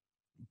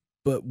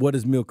 But what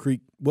is Mill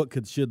Creek?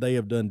 Should they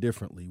have done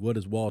differently? What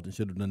does Walton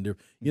should have done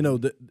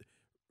different?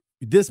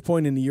 This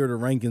point in the year, the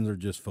rankings are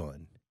just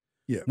fun.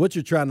 Yeah. What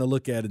you're trying to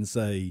look at and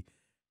say,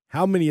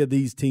 how many of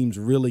these teams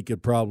really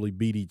could probably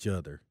beat each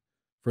other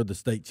for the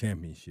state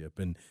championship?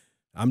 And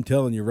I'm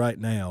telling you right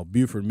now,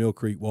 Buford, Mill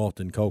Creek,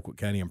 Walton, Colquitt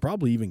County, and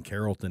probably even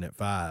Carrollton at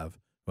 5,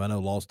 who I know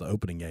lost the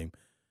opening game.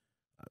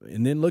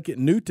 And then look at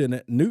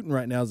Newton. Newton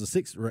right now is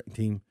the 6th ranked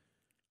team.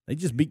 They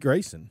just beat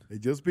Grayson. Who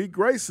just beat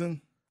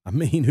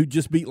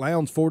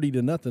Lowndes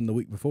 40-0 the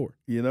week before.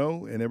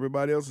 And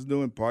everybody else is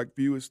doing.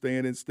 Parkview is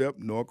staying in step.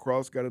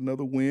 Norcross got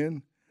another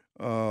win.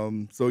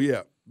 So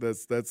yeah,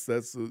 that's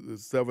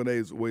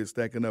 7A's way of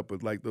stacking up.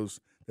 But like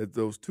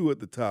those 2 at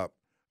the top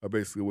are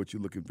basically what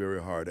you're looking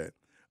very hard at.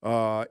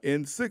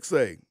 In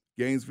 6A,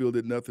 Gainesville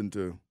did nothing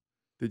to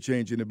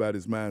change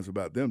anybody's minds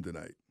about them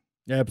tonight.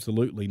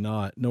 Absolutely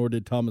not. Nor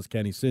did Thomas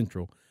County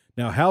Central.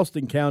 Now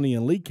Houston County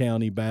and Lee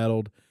County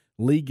battled.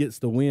 Lee gets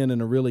the win in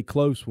a really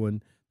close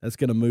one. That's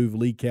going to move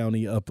Lee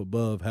County up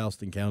above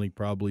Houston County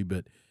probably.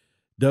 But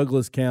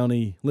Douglas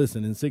County,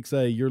 listen, in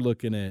 6A, you're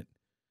looking at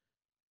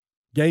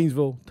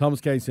Gainesville,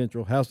 Thomas County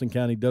Central, Houston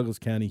County, Douglas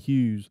County,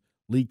 Hughes,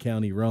 Lee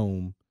County,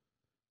 Rome,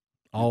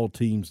 all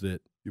teams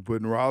that – You're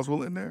putting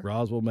Roswell in there?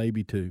 Roswell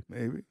maybe too.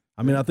 Maybe.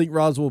 I think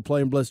Roswell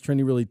playing Blessed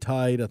Trinity really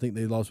tight. I think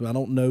they lost. I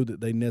don't know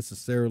that they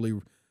necessarily,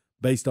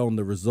 based on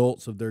the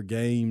results of their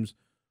games,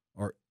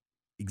 are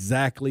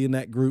exactly in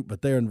that group,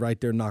 but they're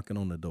right there knocking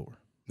on the door.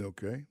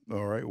 Okay.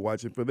 All right.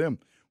 Watching for them.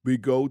 We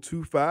go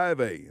to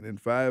 5A. And in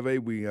 5A,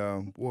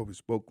 we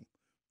spoke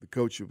the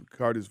coach of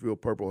Cartersville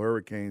Purple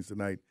Hurricanes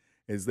tonight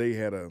as they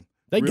had a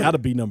 – They got to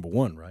be number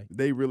 1, right?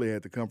 They really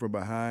had to come from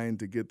behind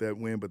to get that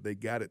win, but they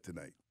got it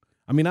tonight.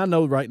 I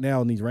know right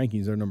now in these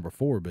rankings they're number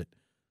 4, but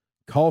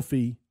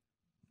Coffee,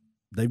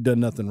 they've done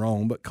nothing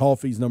wrong. But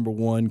Coffee's number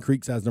 1,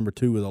 Creekside's number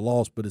 2 with a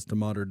loss, but it's to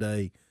Mater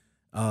Dei.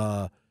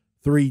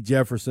 3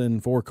 Jefferson,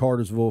 4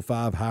 Cartersville,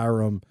 5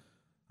 Hiram.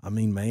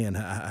 Man,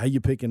 how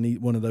you picking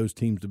one of those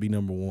teams to be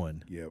number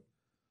 1? Yep.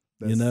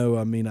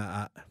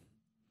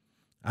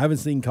 I haven't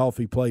seen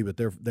Coffee play, but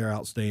they're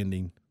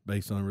outstanding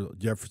based on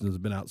Jefferson's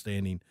been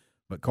outstanding.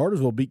 But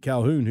Cartersville beat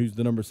Calhoun, who's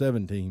the number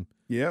 7 team.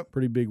 Yep.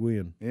 Pretty big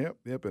win.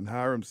 Yep. And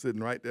Hiram's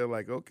sitting right there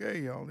like,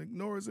 okay, y'all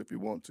ignore us if you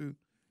want to.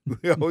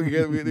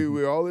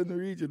 We're all in the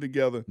region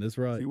together. That's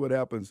right. See what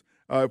happens.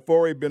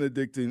 4A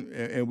Benedictine,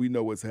 and we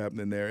know what's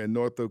happening there. And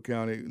North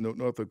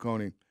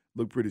Oconee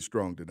looked pretty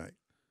strong tonight.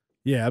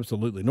 Yeah,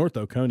 absolutely. North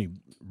Oconee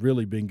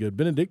really been good.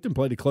 Benedictine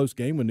played a close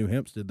game with New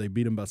Hampstead. They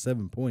beat them by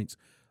 7 points.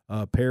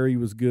 Perry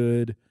was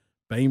good.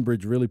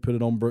 Bainbridge really put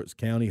it on Brooks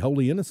County.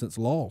 Holy Innocents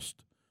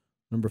lost,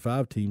 number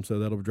 5 team, so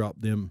that'll drop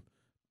them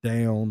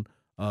down.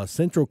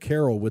 Central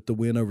Carroll with the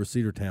win over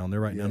Cedartown. They're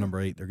right now number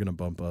 8. They're going to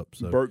bump up.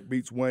 So Burke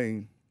beats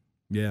Wayne.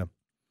 Yeah.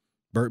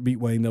 Burke beat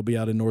Wayne. They'll be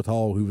out in North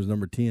Hall, who was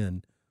number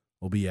 10,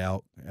 will be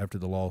out after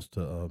the loss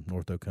to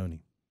North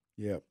Oconee.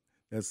 Yep,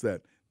 that's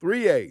that.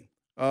 3A.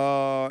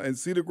 And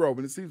Cedar Grove,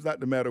 and it seems not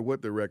to matter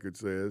what the record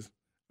says.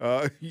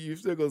 You're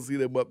still going to see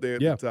them up there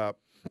at the top.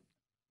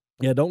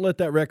 Yeah, don't let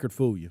that record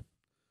fool you.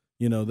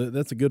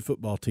 That's a good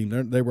football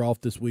team. They were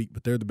off this week,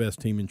 but they're the best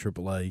team in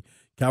AAA.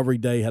 Calvary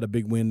Day had a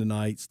big win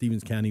tonight.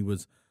 Stevens County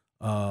was,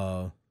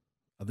 I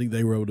think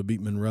they were able to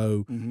beat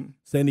Monroe. Mm-hmm.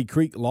 Sandy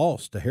Creek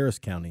lost to Harris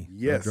County.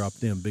 Yes. Dropped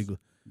them big.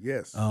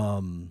 Yes.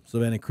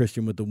 Savannah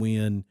Christian with the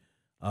win.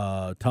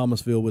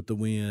 Thomasville with the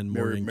win.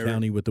 Morgan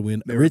County with the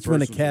win. Mary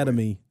Richmond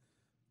Academy.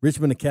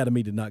 Richmond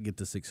Academy did not get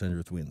the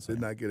 600th win. Did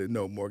not get it.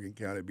 No, Morgan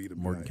County beat them.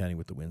 Morgan County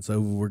with the win.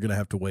 So we're going to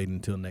have to wait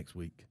until next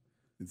week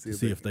And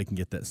see if they can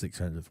get that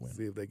 600th win.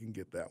 See if they can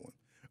get that one.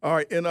 All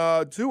right, in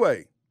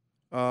 2A,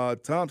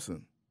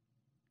 Thompson,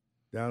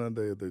 down on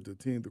the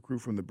team, the crew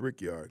from the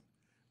Brickyard.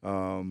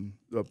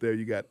 Up there,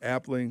 you got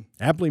Appling.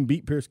 Appling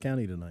beat Pierce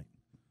County tonight.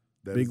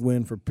 Big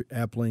win for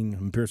Appling.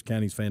 And Pierce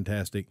County's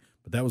fantastic,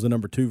 but that was a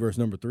number 2 versus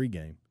number 3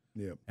 game.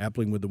 Yep.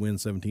 Appling with the win,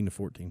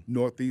 17-14.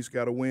 Northeast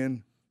got a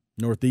win.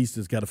 Northeast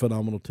has got a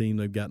phenomenal team.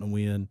 They've gotten a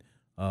win.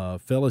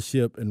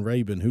 Fellowship and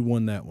Rabun. Who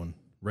won that one?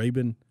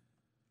 Rabun.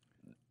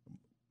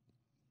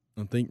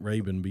 I think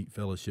Rabun beat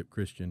Fellowship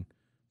Christian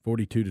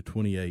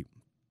 42-28.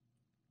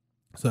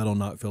 So that'll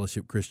knock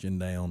Fellowship Christian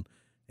down,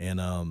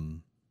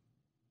 and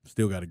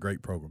still got a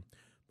great program.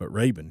 But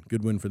Rabun,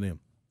 good win for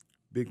them.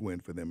 Big win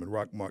for them. And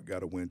Rockmart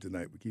got a win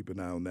tonight. We keep an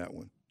eye on that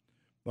one.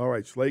 All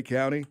right, Slay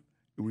County.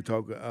 We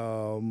talk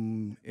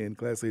in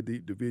Class A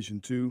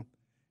Division II,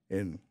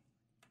 and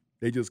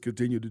they just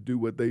continue to do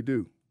what they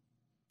do.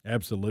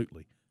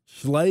 Absolutely.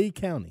 Slay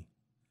County.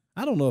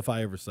 I don't know if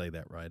I ever say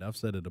that right. I've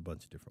said it a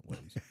bunch of different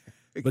ways.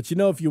 But,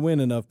 if you win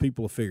enough,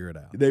 people will figure it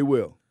out. They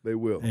will. They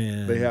will.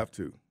 And they have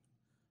to.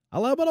 I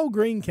love about old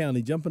Greene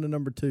County jumping to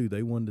number 2.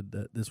 They won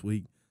that this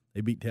week.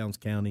 They beat Towns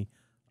County.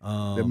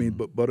 That means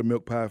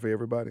buttermilk pie for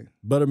everybody?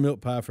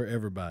 Buttermilk pie for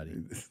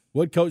everybody.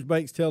 What Coach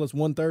Banks tell us,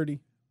 1:30?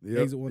 Yep.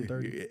 Exit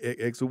 1:30?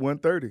 Exit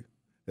 1:30.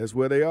 That's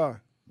where they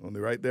are, only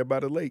right there by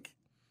the lake.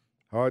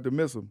 Hard to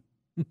miss them.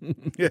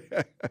 Yeah.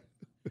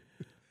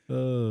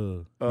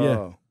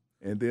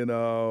 And then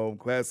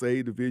Class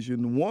A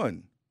Division I.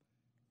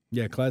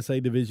 Yeah, Class A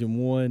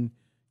Division I.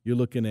 You're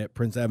looking at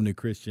Prince Avenue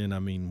Christian. I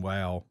mean,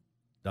 wow,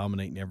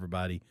 dominating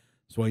everybody.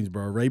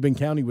 Swainsboro. Rabun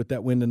County with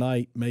that win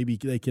tonight. Maybe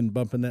they can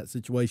bump in that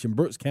situation.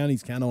 Brooks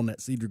County's kind of on that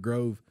Cedar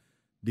Grove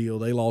deal.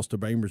 They lost to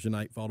Bainbridge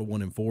tonight, fought a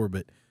 1-4,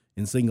 but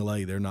in single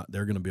A, they're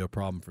going to be a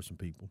problem for some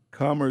people.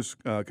 Commerce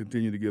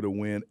continue to get a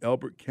win.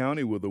 Elbert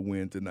County with a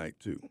win tonight,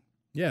 too.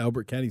 Yeah,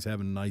 Elbert County's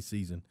having a nice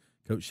season.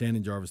 Coach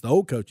Shannon Jarvis, the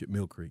old coach at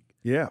Mill Creek.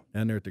 Yeah.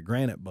 Down there at the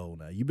Granite Bowl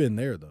now. You've been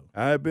there, though.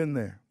 I have been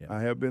there. Yeah.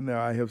 I have been there.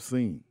 I have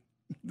seen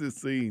the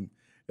scene.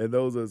 And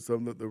those are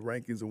some of the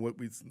rankings and what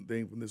we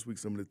think from this week,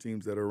 some of the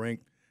teams that are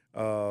ranked.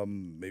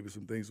 Maybe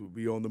some things will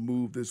be on the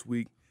move this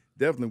week.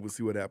 Definitely we'll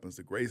see what happens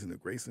to Grayson. If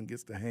Grayson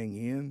gets to hang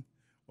in,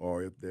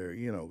 or if they're,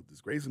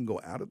 does Grayson go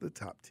out of the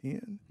top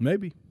 10?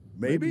 Maybe.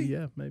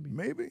 Yeah, maybe.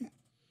 Maybe.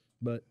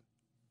 But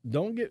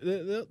don't get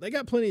they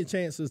got plenty of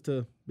chances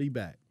to be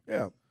back.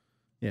 Yeah.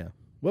 Yeah.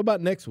 What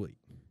about next week?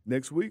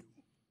 Next week?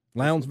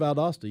 Lowndes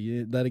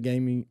Valdosta. That a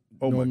game you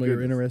normally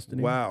are interested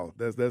in? Wow.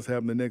 That's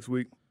happening next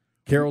week.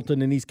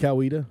 Carrollton and East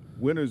Coweta.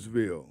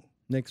 Wintersville.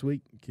 Next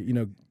week.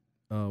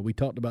 We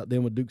talked about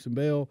them with Dukes and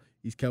Bell.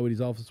 East Coweta's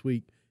off this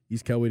week.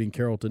 East Coweta and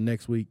Carrollton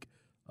next week.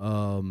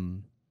 How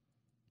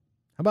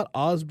about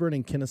Osborne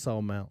and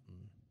Kennesaw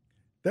Mountain?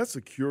 That's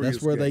a curious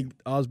That's where game.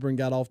 Osborne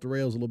got off the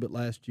rails a little bit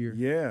last year.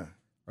 Yeah.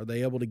 Are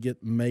they able to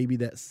get maybe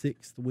that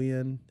 6th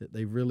win that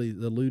they've really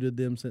eluded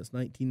them since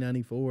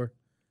 1994?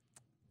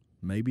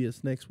 Maybe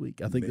it's next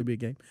week. I think there'll be a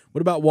game.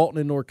 What about Walton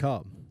and North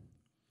Cobb?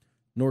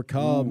 North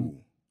Cobb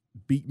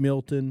beat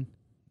Milton.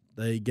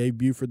 They gave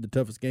Buford the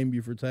toughest game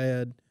Buford's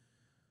had.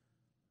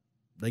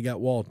 They got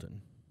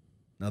Walton.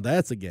 Now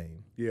that's a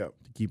game to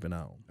keep an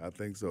eye on. I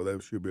think so.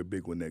 That should be a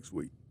big one next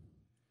week.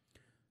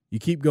 You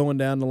keep going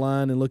down the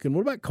line and looking.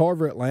 What about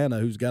Carver Atlanta,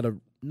 who's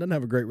doesn't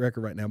have a great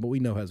record right now, but we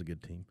know has a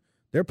good team.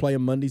 They're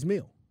playing Monday's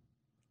Mill.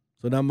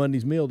 So now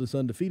Monday's Mill, this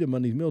undefeated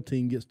Monday's Mill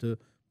team, gets to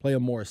play a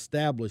more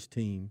established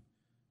team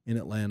in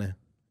Atlanta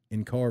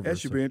in Carver. That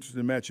should be an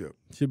interesting matchup.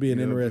 Should be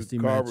an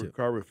interesting matchup.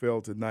 Carver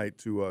fell tonight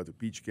to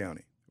Peach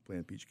County. They're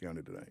playing Peach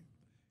County tonight.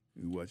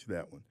 You watch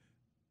that one.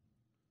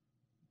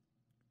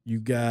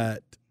 You got,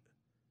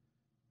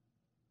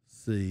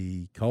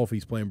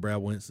 Coffee's playing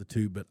Bradwell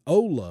Institute, but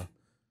Ola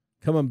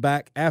coming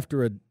back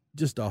after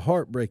just a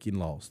heartbreaking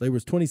loss. They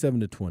was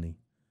 27-20.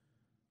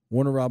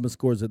 Warner Robins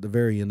scores at the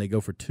very end. They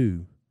go for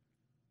 2,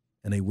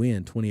 and they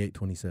win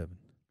 28-27.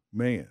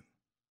 Man.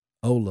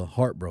 Ola,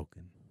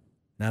 heartbroken.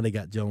 Now they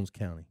got Jones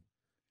County.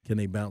 Can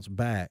they bounce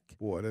back?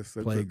 Boy,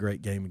 play a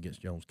great game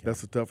against Jones County.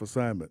 That's a tough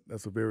assignment.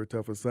 That's a very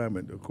tough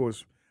assignment. Of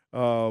course,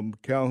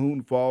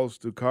 Calhoun falls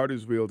to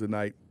Cartersville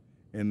tonight,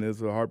 and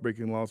there's a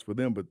heartbreaking loss for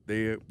them. But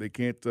they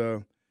can't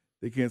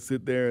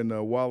sit there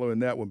and wallow in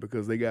that one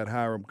because they got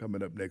Hiram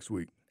coming up next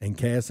week. And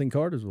Cass and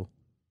Cartersville.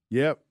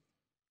 Yep.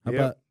 How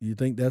about you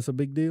think that's a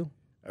big deal?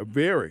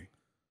 Very,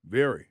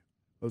 very.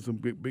 Those are some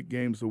big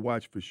games to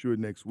watch for sure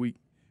next week.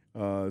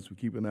 As we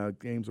keep an eye on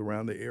games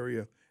around the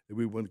area that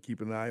we want to keep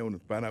an eye on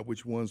and find out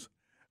which ones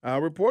our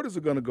reporters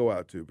are going to go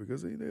out to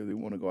because they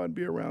want to go out and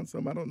be around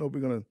some. I don't know if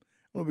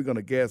we're going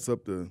to gas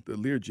up the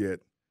Learjet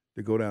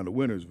to go down to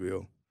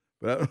Wintersville,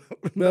 but I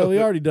don't know. Well,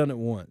 we already done it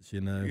once,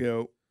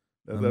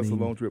 That's a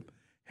long trip.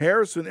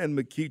 Harrison and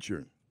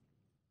McEachern.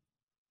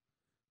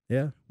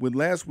 Yeah. When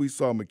last we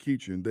saw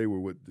McEachern, they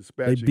were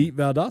dispatching. They beat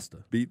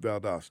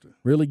Valdosta.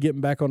 Really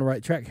getting back on the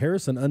right track.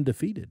 Harrison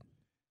undefeated.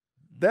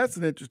 That's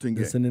an interesting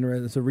game.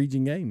 It's a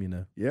region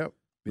game, Yep.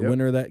 The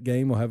winner of that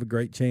game will have a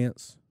great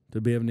chance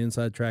to be having an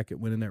inside track at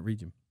winning that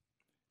region.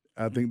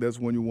 I think that's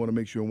one you want to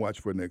make sure and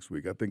watch for next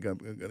week. I think I'm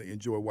going to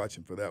enjoy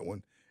watching for that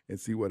one and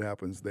see what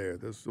happens there.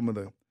 There's some of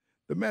the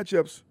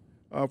matchups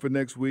for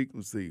next week.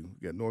 Let's see.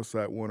 We got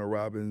Northside, Warner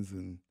Robins,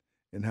 and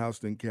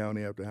Houston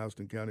County after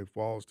Houston County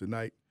falls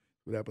tonight.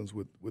 What happens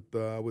with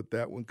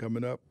that one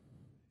coming up?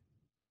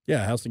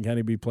 Yeah, Houston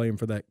County be playing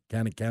for that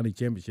county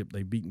championship.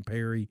 They've beaten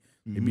Perry.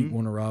 They beat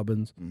Warner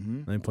Robins.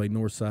 And they played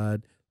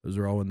Northside. Those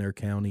are all in their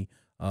county.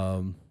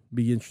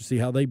 Be interesting to see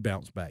how they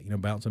bounce back.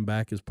 Bouncing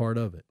back is part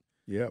of it.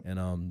 Yeah,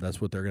 and that's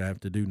what they're going to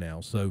have to do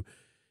now. So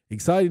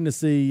exciting to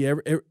see.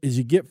 As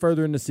you get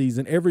further in the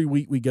season, every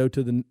week we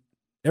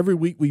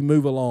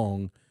move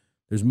along.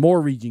 There's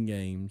more region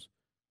games.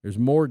 There's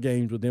more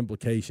games with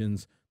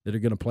implications that are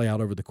going to play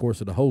out over the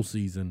course of the whole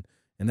season,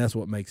 and that's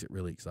what makes it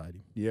really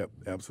exciting. Yep,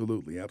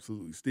 absolutely.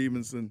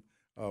 Stevenson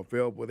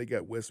fell, they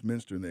got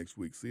Westminster next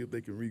week. See if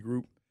they can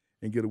regroup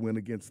and get a win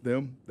against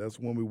them. That's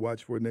one we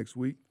watch for next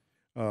week.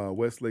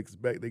 Westlake's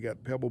back. They got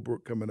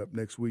Pebblebrook coming up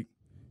next week.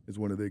 Is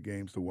one of their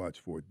games to watch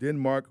for.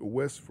 Denmark or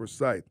West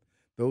Forsyth.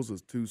 Those are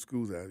two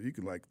schools that you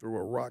can throw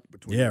a rock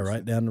between. Yeah,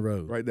 right down the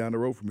road. Right down the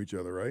road from each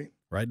other, right?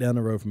 Right down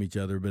the road from each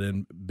other. But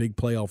in big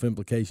playoff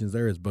implications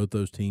there is both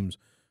those teams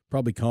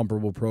probably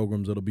comparable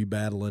programs that'll be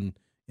battling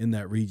in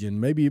that region.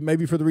 Maybe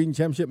for the region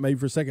championship, maybe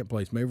for second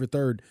place, maybe for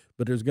third.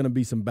 But there's going to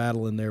be some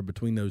battle in there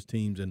between those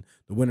teams, and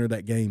the winner of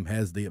that game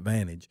has the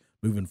advantage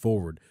moving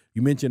forward.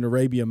 You mentioned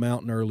Arabia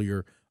Mountain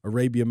earlier.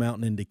 Arabia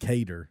Mountain in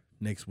Decatur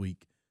next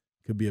week.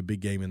 Could be a big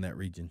game in that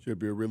region. Should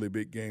be a really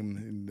big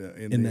game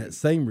in that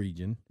same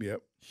region. Yep.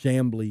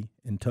 Chamblee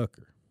and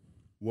Tucker.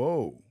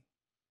 Whoa.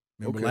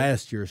 Remember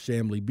last year,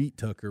 Chamblee beat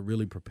Tucker,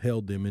 really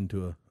propelled them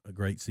into a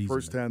great season.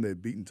 First time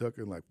they'd beaten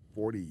Tucker in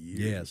 40 years.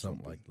 Yeah,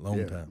 something like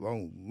long time.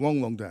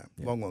 Long time.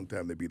 Yeah. Long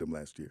time they beat them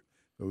last year.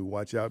 So we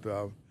watch out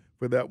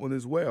for that one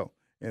as well.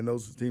 And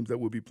those teams that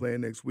will be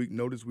playing next week.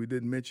 Notice we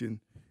didn't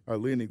mention our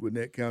Lenny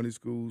Gwinnett County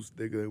schools.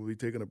 They're going to be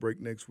taking a break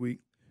next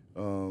week.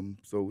 So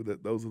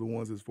those are the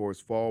ones as far as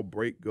fall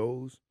break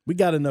goes. We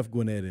got enough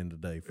Gwinnett in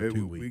today for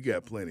 2 weeks. We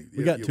got plenty.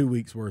 We got 2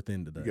 weeks worth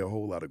in today. We got a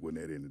whole lot of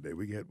Gwinnett in today.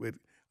 We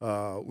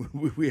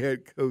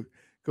had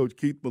Coach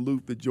Keith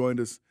Maloof that joined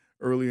us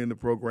early in the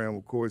program.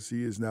 Of course,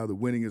 he is now the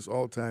winningest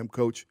all-time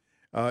coach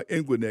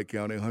in Gwinnett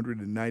County,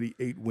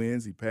 198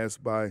 wins. He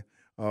passed by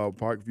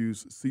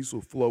Parkview's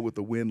Cecil Flo with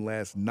a win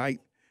last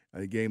night.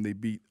 In a game they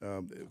beat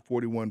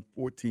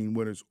 41-14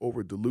 winners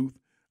over Duluth.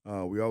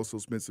 We also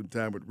spent some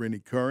time with Rennie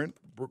Curran,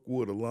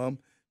 Brookwood alum,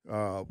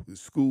 the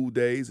school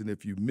days, and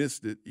if you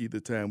missed it either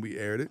time we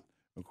aired it,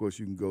 of course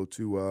you can go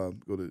to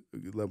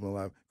 11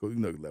 Alive, go to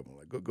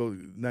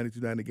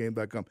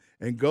 929thegame.com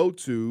and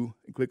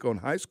click on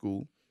high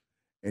school,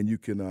 and you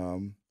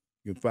can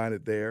find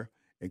it there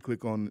and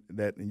click on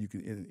that, and you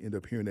can end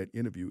up hearing that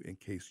interview in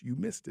case you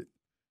missed it.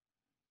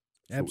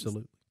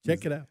 Absolutely,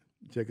 check it out.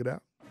 Check it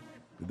out.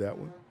 Did that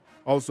one.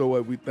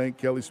 Also, we thank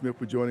Kelly Smith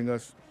for joining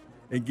us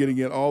and getting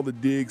in all the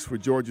digs for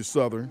Georgia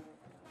Southern.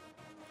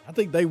 I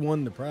think they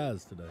won the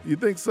prize today. You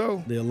think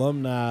so? The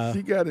alumni.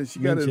 She got it.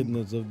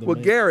 Of the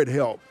Garrett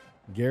helped.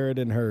 Garrett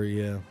and her,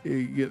 yeah.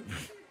 He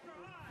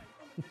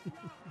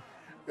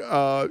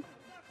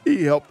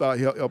helped out.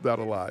 He helped out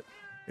a lot,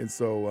 and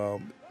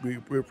so we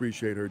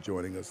appreciate her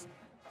joining us.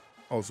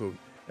 Also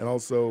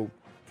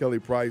Kelly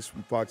Price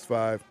from Fox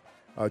 5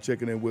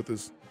 checking in with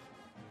us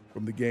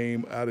from the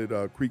game out at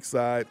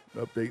Creekside.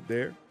 Update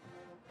there.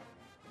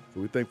 So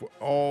we thank for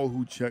all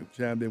who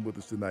chimed in with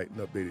us tonight and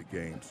updated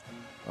games.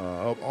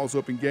 Also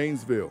up in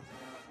Gainesville,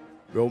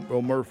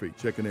 Bill Murphy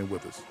checking in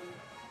with us.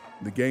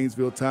 The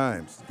Gainesville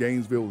Times.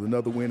 Gainesville with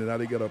another win, and now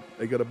they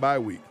got a bye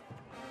week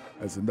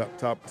as the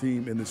top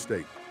team in the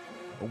state.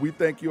 And we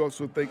thank you.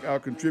 Also thank our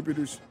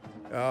contributors,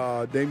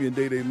 Damian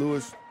Day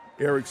Lewis,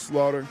 Eric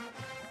Slaughter,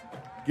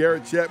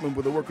 Garrett Chapman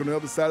with the work on the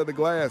other side of the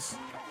glass.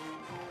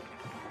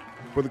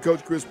 For the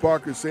coach, Chris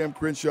Parker, Sam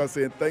Crenshaw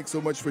saying thanks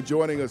so much for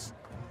joining us.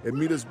 And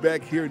meet us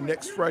back here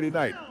next Friday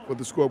night for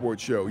the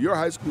Scoreboard Show, your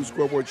high school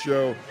scoreboard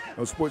show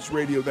on Sports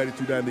Radio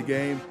 92.9 The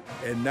Game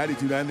and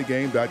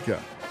 92.9thegame.com.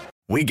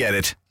 We get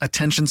it.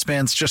 Attention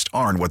spans just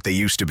aren't what they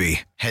used to be.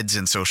 Heads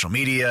in social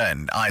media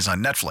and eyes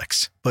on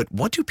Netflix. But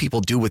what do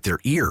people do with their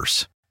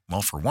ears?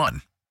 Well, for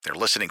one, they're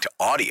listening to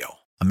audio.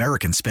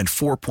 Americans spend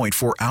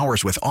 4.4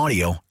 hours with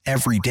audio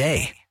every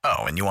day. Oh,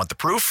 and you want the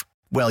proof?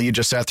 Well, you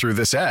just sat through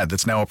this ad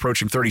that's now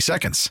approaching 30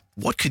 seconds.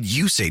 What could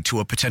you say to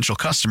a potential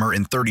customer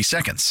in 30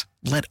 seconds?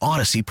 Let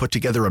Odyssey put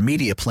together a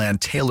media plan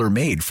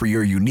tailor-made for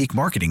your unique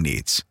marketing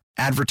needs.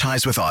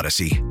 Advertise with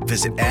Odyssey.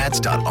 Visit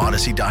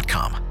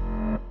ads.odyssey.com.